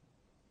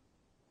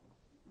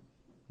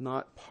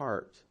 Not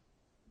part.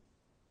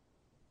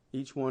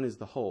 Each one is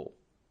the whole.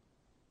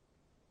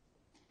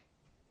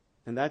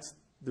 And that's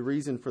the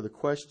reason for the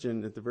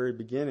question at the very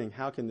beginning,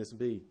 how can this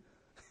be?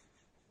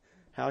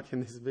 How can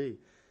this be?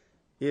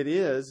 It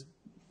is,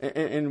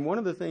 and one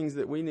of the things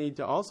that we need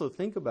to also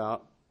think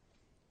about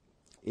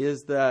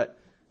is that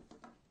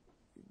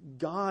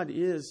God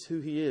is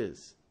who He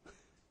is,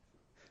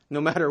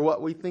 no matter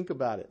what we think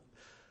about it.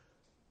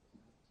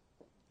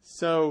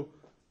 So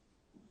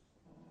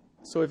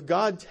if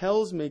God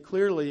tells me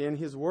clearly in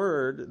His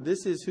Word,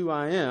 this is who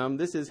I am,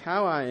 this is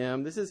how I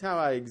am, this is how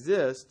I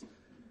exist,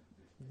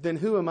 then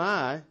who am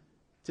I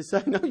to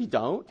say, no, you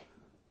don't?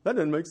 That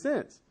doesn't make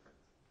sense.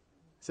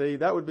 See,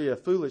 that would be a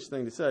foolish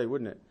thing to say,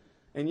 wouldn't it?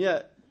 And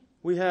yet,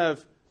 we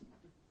have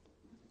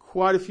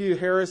quite a few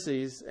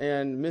heresies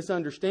and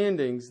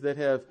misunderstandings that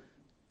have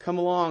come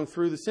along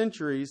through the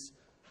centuries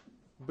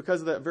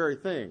because of that very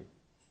thing.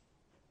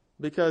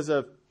 Because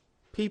of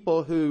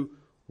people who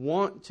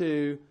want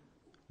to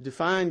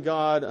define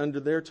God under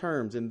their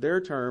terms, in their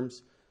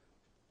terms,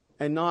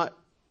 and not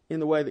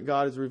in the way that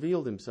God has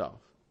revealed Himself.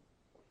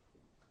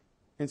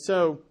 And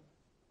so,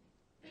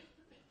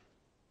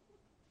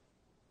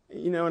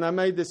 and I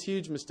made this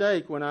huge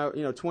mistake when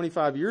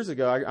 25 years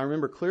ago, I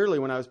remember clearly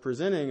when I was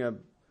presenting a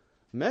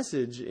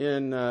message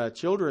in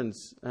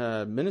children's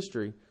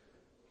ministry,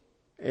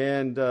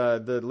 and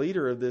the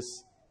leader of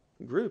this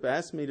group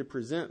asked me to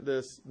present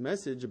this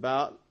message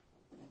about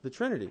the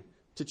Trinity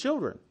to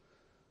children.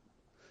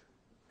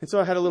 And so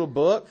I had a little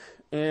book,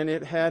 and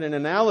it had an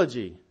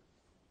analogy.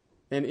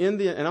 And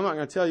I'm not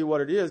going to tell you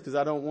what it is because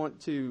I don't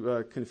want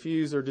to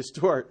confuse or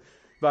distort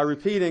by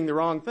repeating the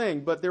wrong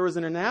thing. But there was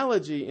an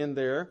analogy in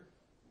there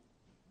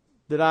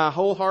that I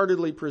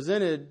wholeheartedly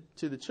presented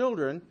to the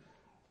children.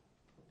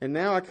 And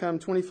now I come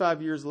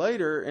 25 years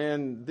later,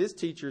 and this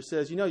teacher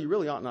says, you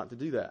really ought not to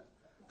do that.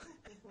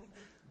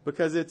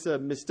 Because it's a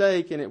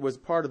mistake, and it was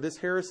part of this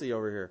heresy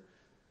over here.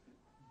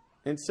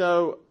 And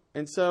so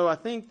I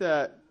think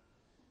that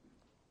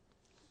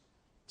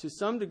to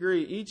some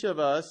degree, each of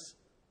us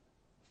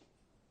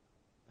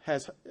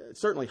has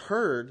certainly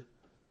heard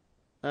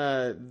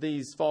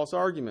these false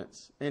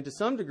arguments. And to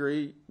some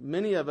degree,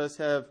 many of us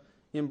have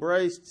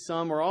embraced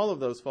some or all of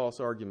those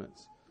false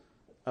arguments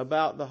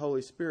about the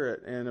Holy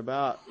Spirit and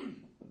about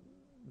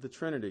the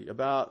Trinity,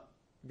 about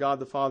God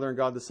the Father and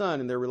God the Son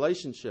and their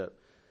relationship.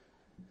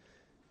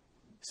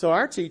 So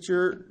our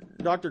teacher,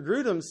 Dr.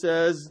 Grudem,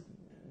 says,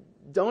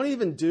 don't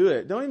even do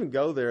it. Don't even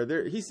go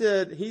there. He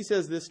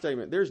says this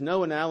statement, there's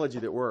no analogy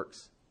that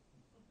works.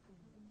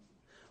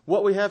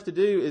 What we have to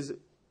do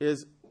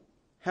is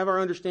have our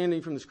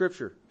understanding from the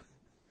Scripture.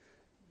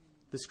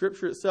 The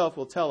Scripture itself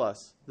will tell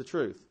us the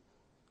truth.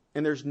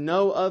 And there's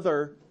no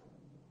other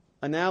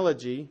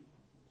analogy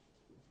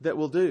that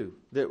will do,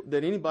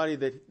 that anybody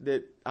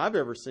that I've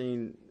ever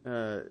seen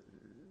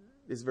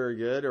is very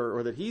good,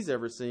 or that he's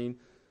ever seen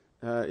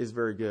is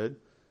very good.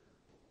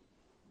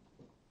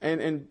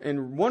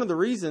 And one of the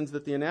reasons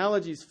that the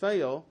analogies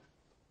fail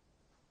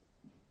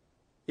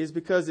is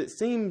because it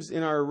seems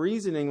in our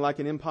reasoning like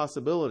an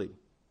impossibility.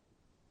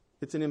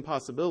 It's an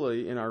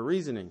impossibility in our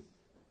reasoning.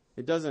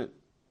 It doesn't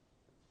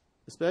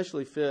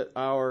especially fit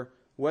our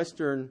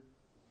Western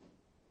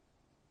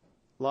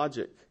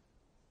logic.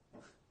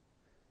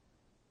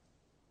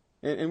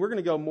 And we're going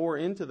to go more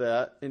into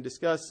that and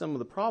discuss some of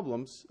the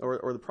problems,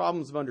 or the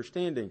problems of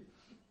understanding.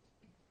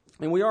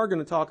 And we are going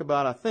to talk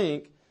about, I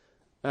think,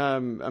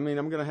 I'm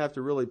going to have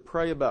to really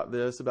pray about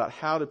this, about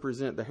how to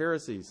present the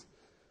heresies.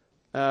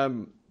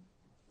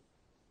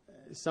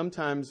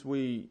 Sometimes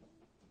we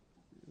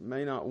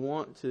may not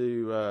want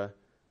to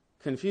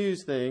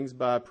confuse things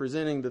by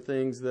presenting the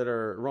things that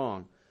are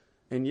wrong.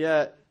 And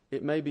yet,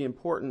 it may be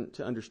important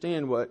to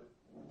understand what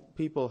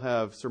people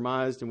have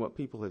surmised and what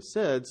people have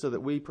said, so that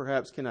we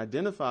perhaps can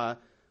identify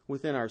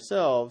within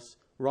ourselves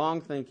wrong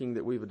thinking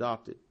that we've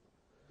adopted.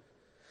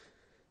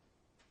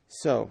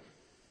 So,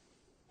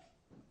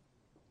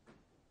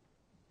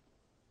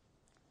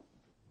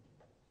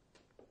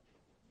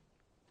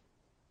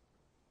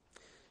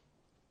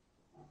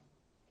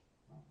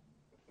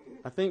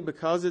 I think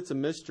because it's a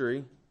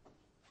mystery,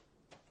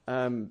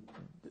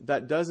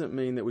 that doesn't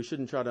mean that we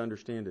shouldn't try to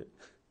understand it.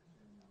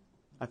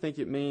 I think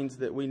it means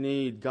that we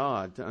need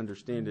God to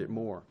understand it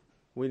more.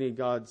 We need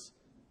God's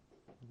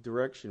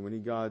direction. We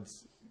need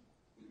God's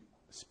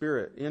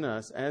Spirit in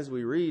us as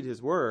we read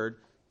His Word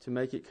to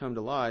make it come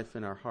to life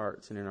in our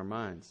hearts and in our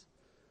minds.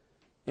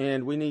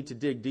 And we need to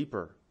dig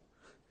deeper.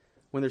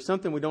 When there's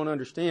something we don't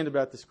understand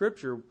about the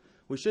Scripture,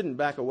 we shouldn't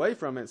back away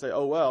from it and say,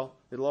 oh, well,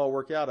 it'll all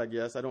work out, I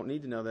guess. I don't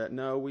need to know that.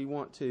 No, we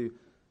want to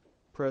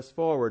press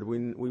forward.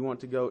 We want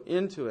to go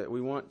into it.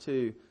 We want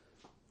to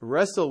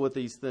wrestle with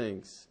these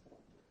things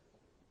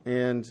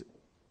and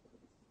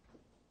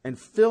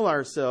fill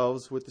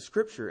ourselves with the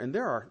Scripture. And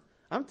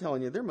I'm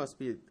telling you, there must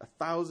be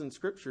 1,000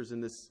 Scriptures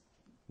in this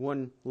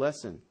one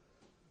lesson.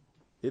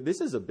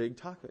 This is a big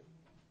topic.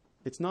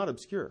 It's not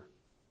obscure.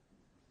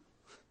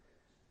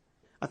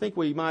 I think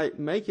we might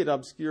make it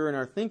obscure in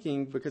our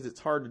thinking because it's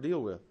hard to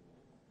deal with.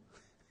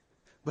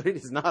 But it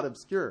is not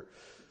obscure.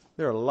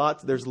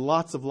 There's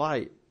lots of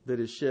light that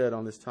is shed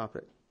on this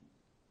topic.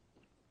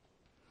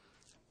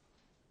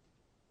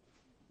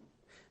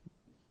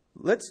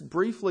 Let's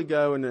briefly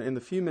go in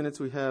the few minutes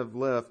we have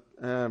left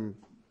through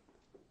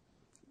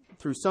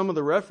some of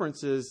the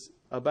references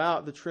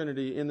about the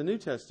Trinity in the New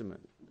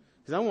Testament.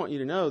 Because I want you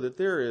to know that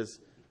there is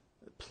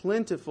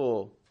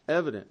plentiful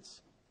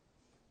evidence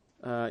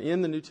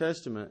in the New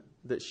Testament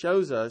that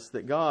shows us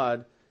that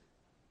God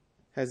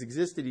has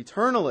existed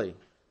eternally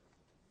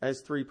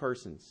as three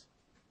persons.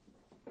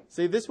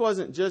 See, this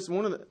wasn't just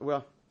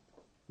never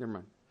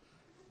mind.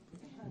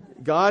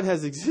 God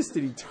has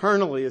existed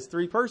eternally as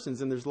three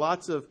persons, and there's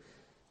lots of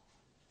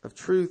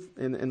truth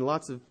and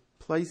lots of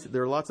places.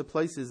 There are lots of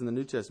places in the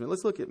New Testament.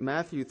 Let's look at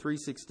Matthew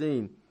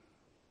 3:16.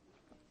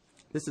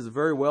 This is a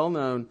very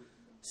well-known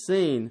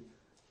scene.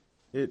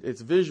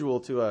 It's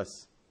visual to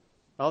us.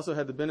 I also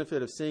had the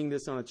benefit of seeing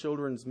this on a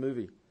children's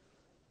movie.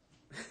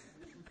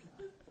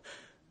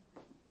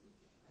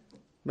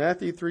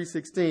 Matthew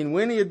 3:16.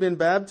 When he had been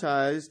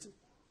baptized,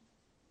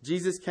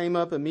 Jesus came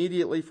up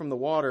immediately from the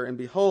water, and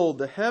behold,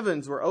 the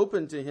heavens were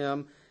opened to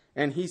him,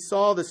 and he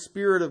saw the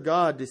Spirit of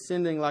God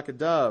descending like a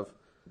dove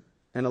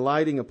and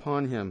alighting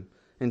upon him.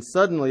 And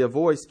suddenly a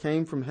voice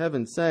came from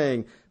heaven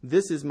saying,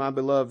 "This is my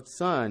beloved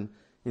Son,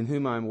 in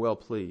whom I am well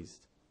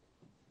pleased."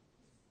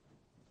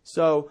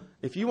 So,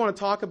 if you want to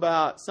talk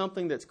about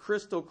something that's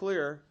crystal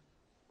clear,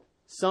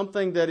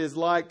 something that is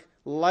like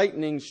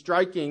lightning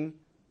striking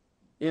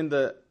in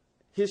the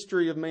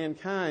history of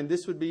mankind,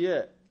 this would be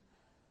it.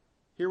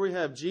 Here we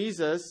have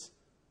Jesus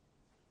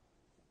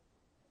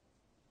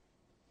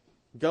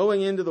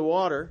going into the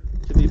water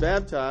to be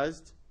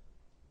baptized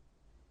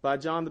by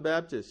John the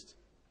Baptist.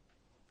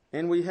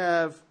 And we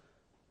have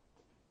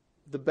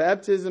the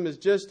baptism has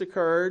just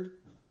occurred,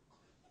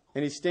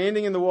 and he's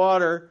standing in the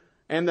water,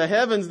 and the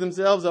heavens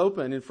themselves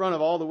open in front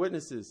of all the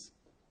witnesses.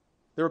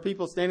 There were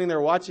people standing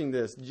there watching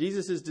this.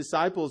 Jesus'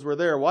 disciples were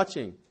there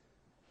watching.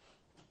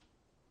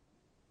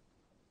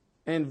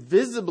 And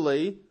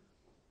visibly,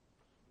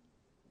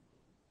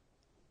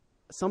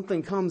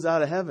 something comes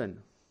out of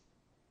heaven.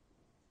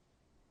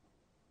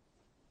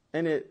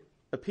 And it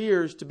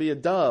appears to be a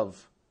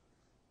dove.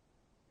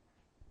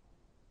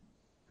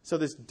 So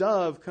this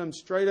dove comes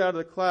straight out of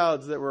the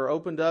clouds that were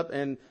opened up,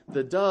 and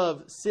the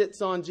dove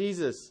sits on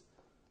Jesus.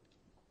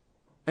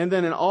 And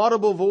then an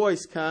audible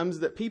voice comes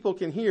that people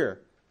can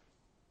hear.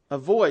 A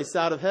voice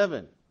out of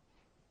heaven.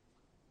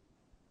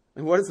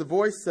 And what does the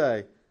voice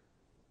say?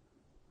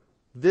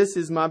 "This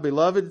is my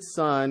beloved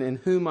Son, in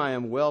whom I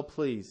am well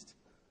pleased."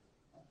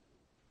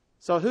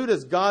 So who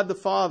does God the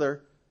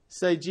Father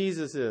say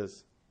Jesus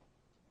is?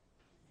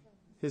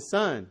 His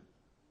Son.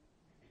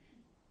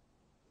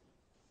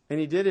 And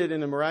He did it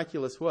in a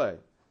miraculous way.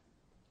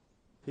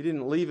 He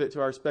didn't leave it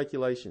to our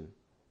speculation.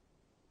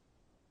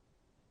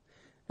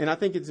 And I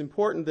think it's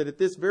important that at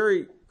this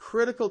very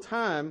critical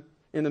time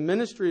in the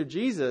ministry of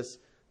Jesus,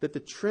 that the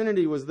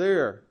Trinity was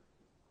there,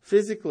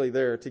 physically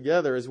there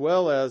together, as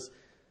well as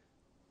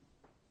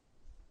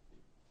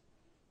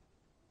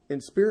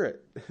in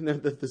spirit,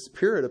 that the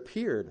Spirit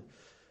appeared.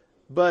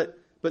 But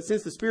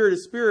since the Spirit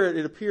is Spirit,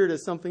 it appeared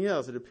as something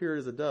else. It appeared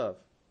as a dove.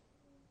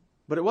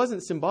 But it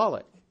wasn't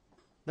symbolic.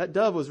 That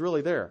dove was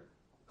really there.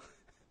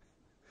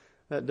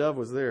 That dove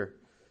was there.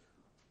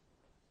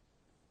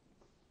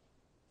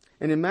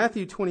 And in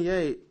Matthew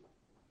 28,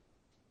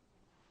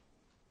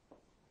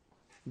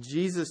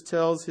 Jesus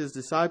tells His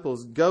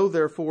disciples, "Go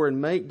therefore and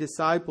make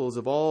disciples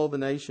of all the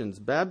nations,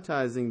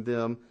 baptizing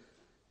them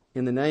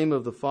in the name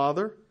of the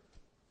Father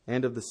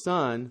and of the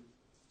Son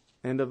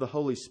and of the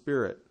Holy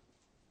Spirit."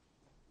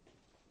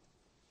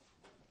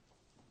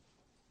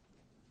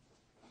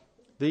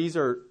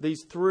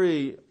 These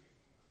three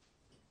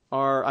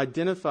are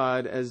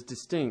identified as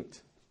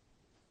distinct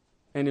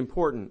and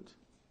important,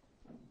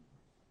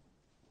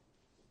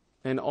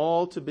 and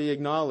all to be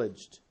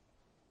acknowledged.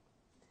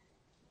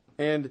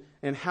 And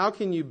how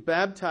can you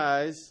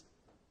baptize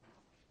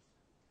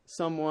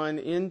someone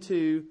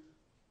into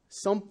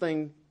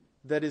something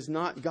that is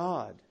not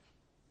God?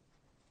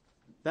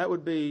 That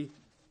would be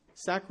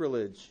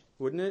sacrilege,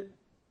 wouldn't it?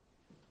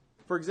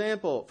 For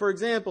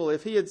example,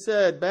 if He had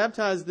said,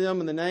 "Baptize them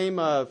in the name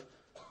of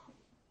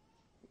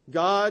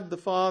God the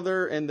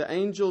Father and the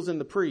angels and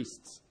the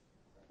priests,"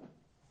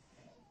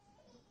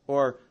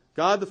 or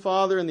God the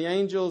Father and the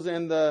angels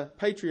and the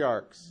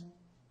patriarchs,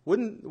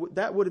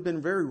 that would have been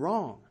very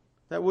wrong.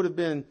 That would have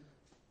been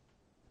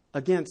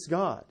against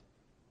God.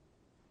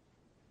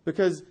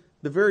 Because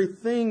the very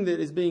thing that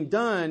is being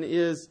done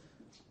is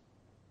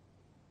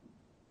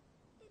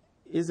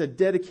a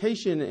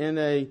dedication and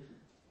a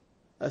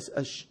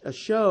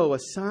show, a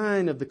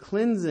sign of the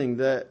cleansing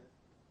that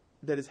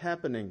is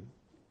happening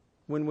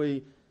when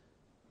we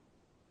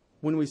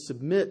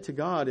submit to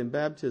God in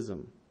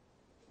baptism.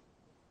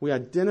 We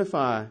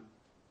identify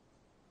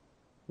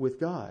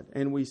with God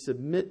and we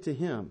submit to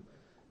Him,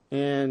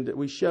 and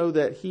we show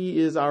that He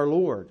is our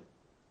Lord.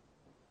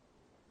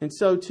 And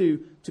so to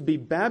be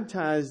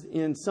baptized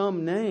in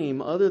some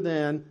name other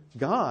than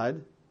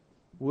God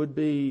would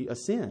be a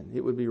sin.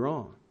 It would be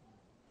wrong.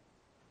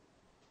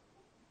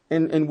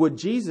 And would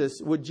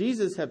Jesus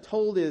have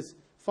told His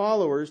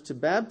followers to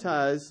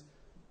baptize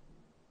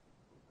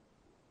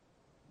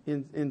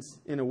in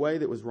a way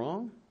that was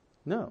wrong?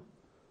 No.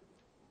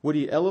 Would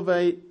He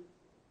elevate,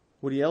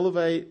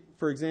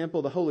 for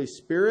example, the Holy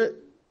Spirit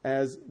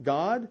as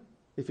God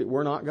if it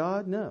were not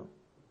God? No.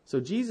 So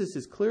Jesus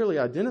is clearly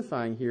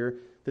identifying here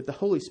that the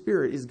Holy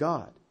Spirit is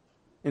God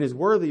and is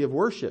worthy of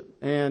worship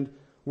and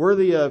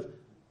worthy of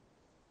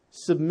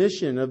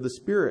submission of the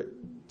Spirit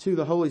to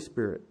the Holy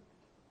Spirit.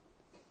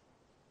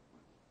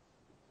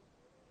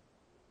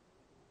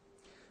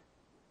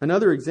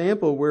 Another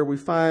example where we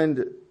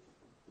find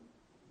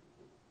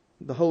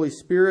the Holy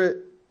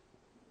Spirit,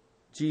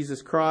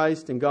 Jesus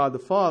Christ, and God the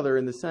Father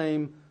in the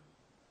same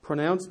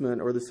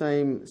pronouncement or the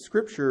same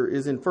scripture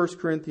is in 1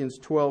 Corinthians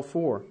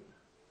 12:4.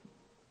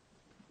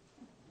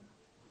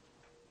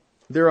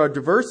 There are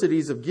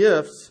diversities of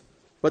gifts,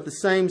 but the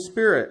same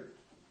Spirit.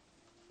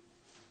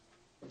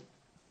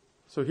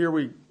 So here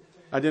we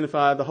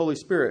identify the Holy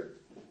Spirit.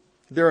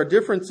 There are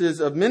differences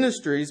of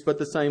ministries, but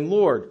the same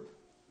Lord.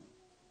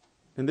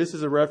 And this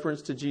is a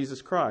reference to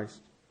Jesus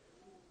Christ.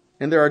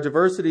 And there are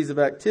diversities of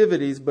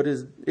activities, but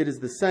it is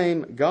the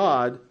same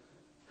God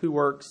who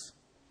works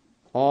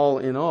all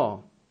in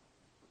all.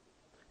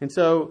 And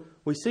so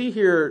we see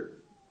here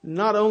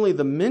not only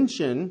the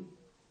mention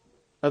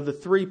of the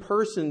three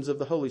persons of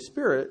the Holy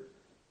Spirit,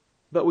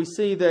 but we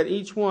see that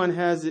each one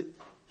has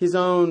his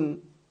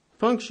own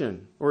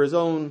function or his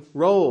own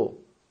role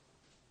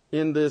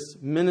in this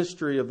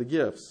ministry of the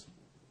gifts.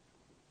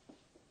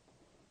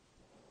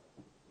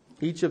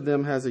 Each of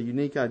them has a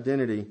unique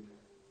identity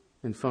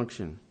and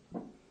function.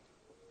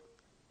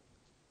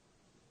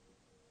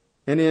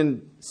 And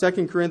in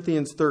 2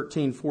 Corinthians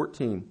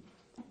 13:14,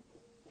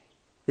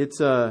 it's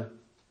a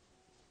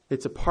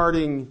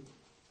parting,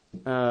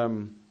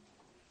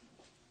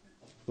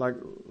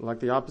 like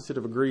the opposite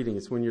of a greeting.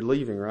 It's when you're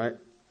leaving, right?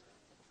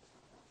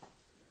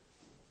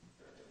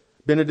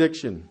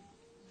 Benediction.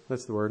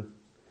 That's the word.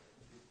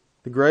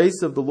 The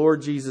grace of the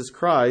Lord Jesus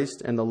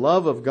Christ and the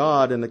love of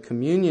God and the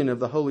communion of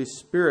the Holy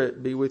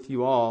Spirit be with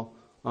you all.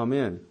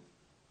 Amen.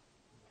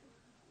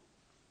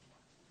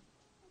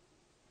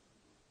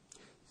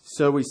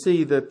 So we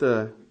see that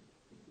the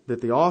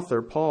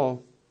author,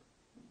 Paul,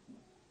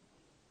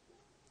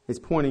 is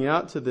pointing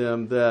out to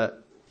them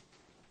that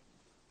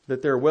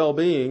their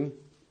well-being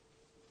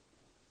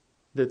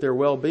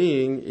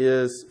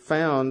is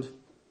found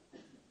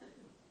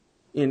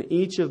in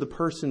each of the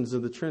persons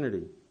of the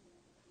Trinity.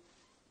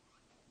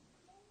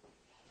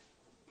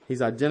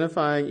 He's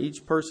identifying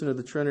each person of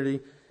the Trinity,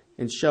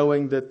 and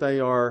showing that they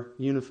are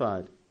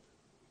unified.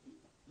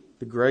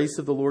 The grace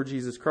of the Lord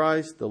Jesus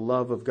Christ, the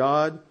love of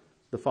God,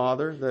 the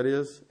Father, that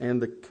is,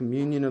 and the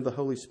communion of the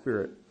Holy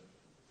Spirit.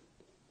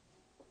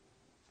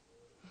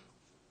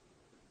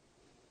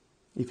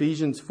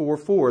 Ephesians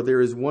 4:4,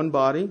 there is one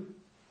body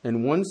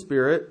and one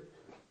Spirit,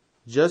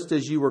 just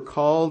as you were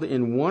called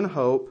in one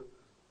hope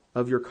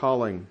of your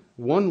calling.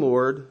 One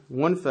Lord,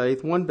 one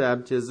faith, one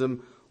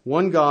baptism,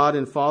 one God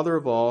and Father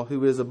of all,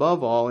 who is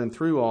above all and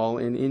through all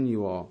and in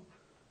you all.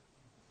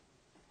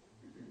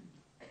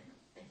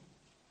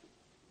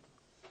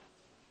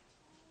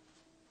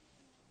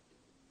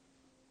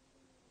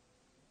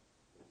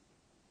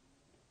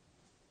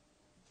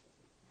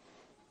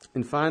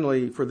 And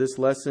finally, for this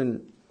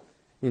lesson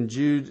in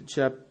Jude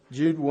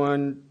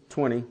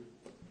 1:20,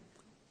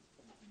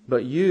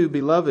 but you,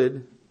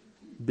 beloved,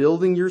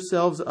 building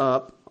yourselves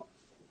up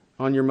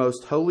on your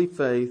most holy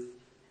faith,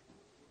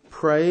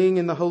 praying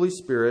in the Holy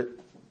Spirit,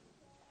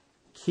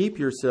 keep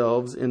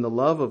yourselves in the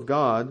love of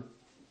God.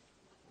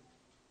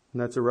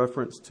 And that's a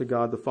reference to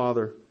God the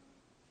Father.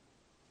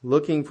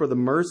 Looking for the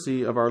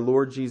mercy of our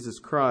Lord Jesus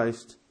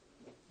Christ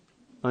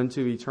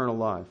unto eternal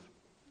life.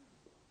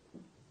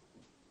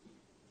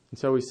 And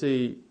so we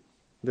see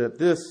that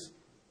this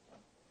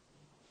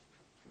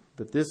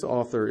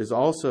author is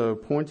also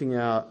pointing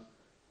out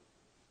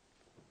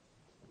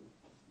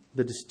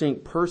the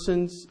distinct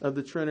persons of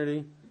the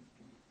Trinity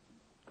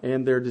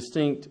and their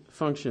distinct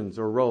functions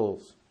or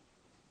roles.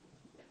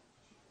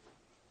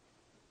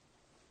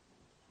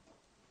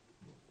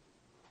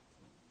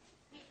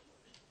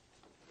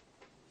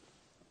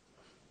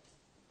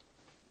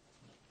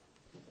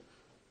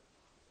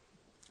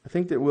 I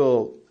think that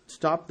we'll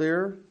stop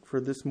there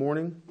for this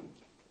morning.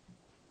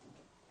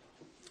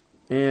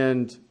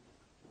 And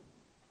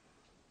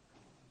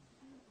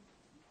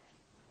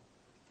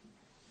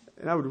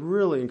I would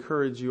really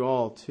encourage you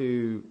all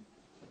to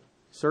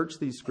search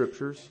these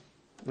scriptures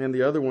and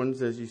the other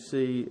ones as you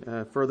see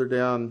further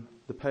down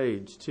the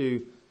page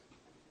to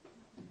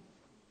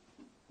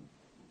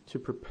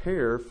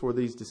prepare for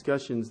these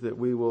discussions that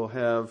we will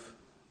have,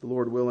 the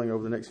Lord willing,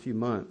 over the next few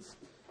months.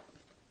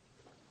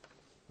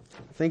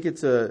 I think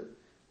it's a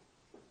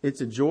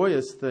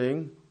joyous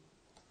thing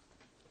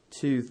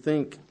to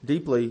think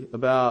deeply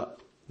about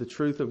the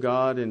truth of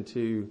God and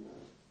to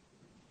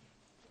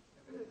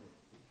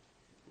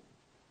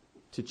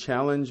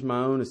challenge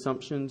my own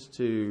assumptions,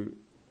 to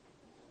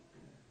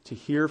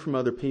hear from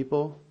other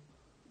people.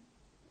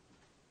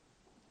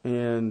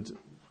 And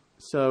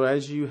so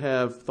as you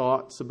have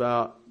thoughts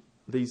about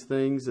these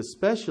things,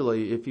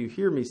 especially if you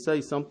hear me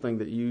say something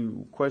that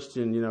you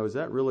question, is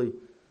that really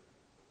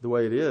the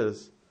way it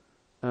is?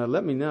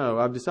 Let me know.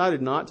 I've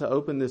decided not to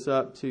open this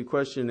up to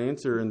question and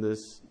answer in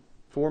this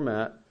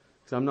format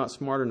because I'm not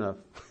smart enough.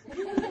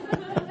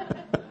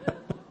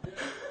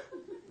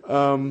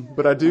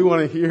 But I do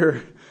want to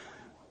hear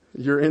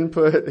your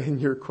input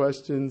and your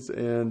questions,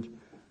 and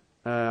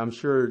I'm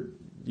sure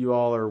you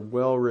all are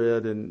well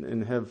read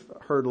and have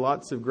heard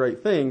lots of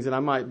great things, and I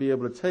might be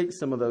able to take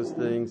some of those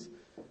things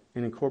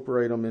and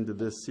incorporate them into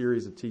this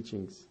series of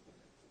teachings.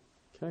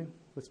 Okay,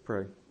 let's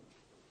pray.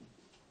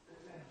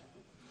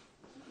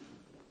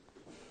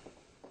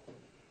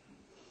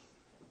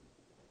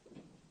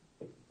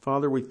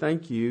 Father, we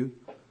thank you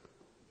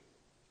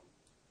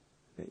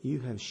that you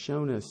have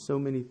shown us so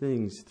many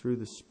things through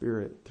the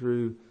Spirit,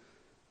 through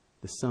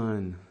the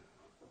Son,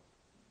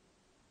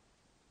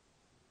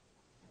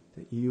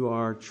 that you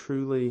are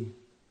truly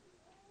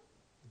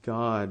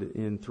God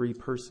in three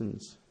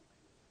persons.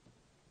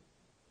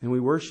 And we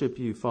worship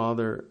you,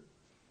 Father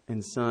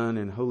and Son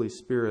and Holy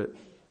Spirit.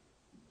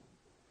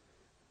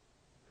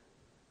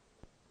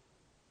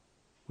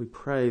 We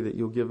pray that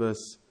you'll give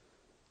us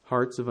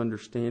hearts of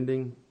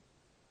understanding,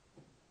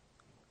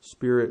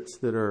 spirits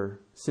that are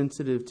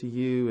sensitive to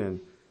you, and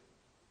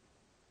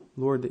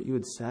Lord, that you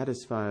would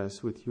satisfy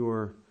us with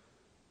your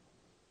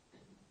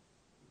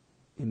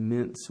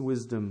immense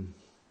wisdom.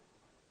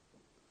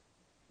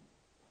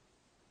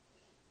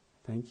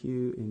 Thank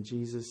you in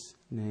Jesus'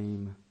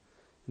 name.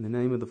 In the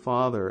name of the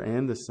Father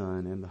and the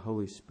Son and the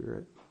Holy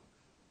Spirit.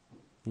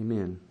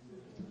 Amen.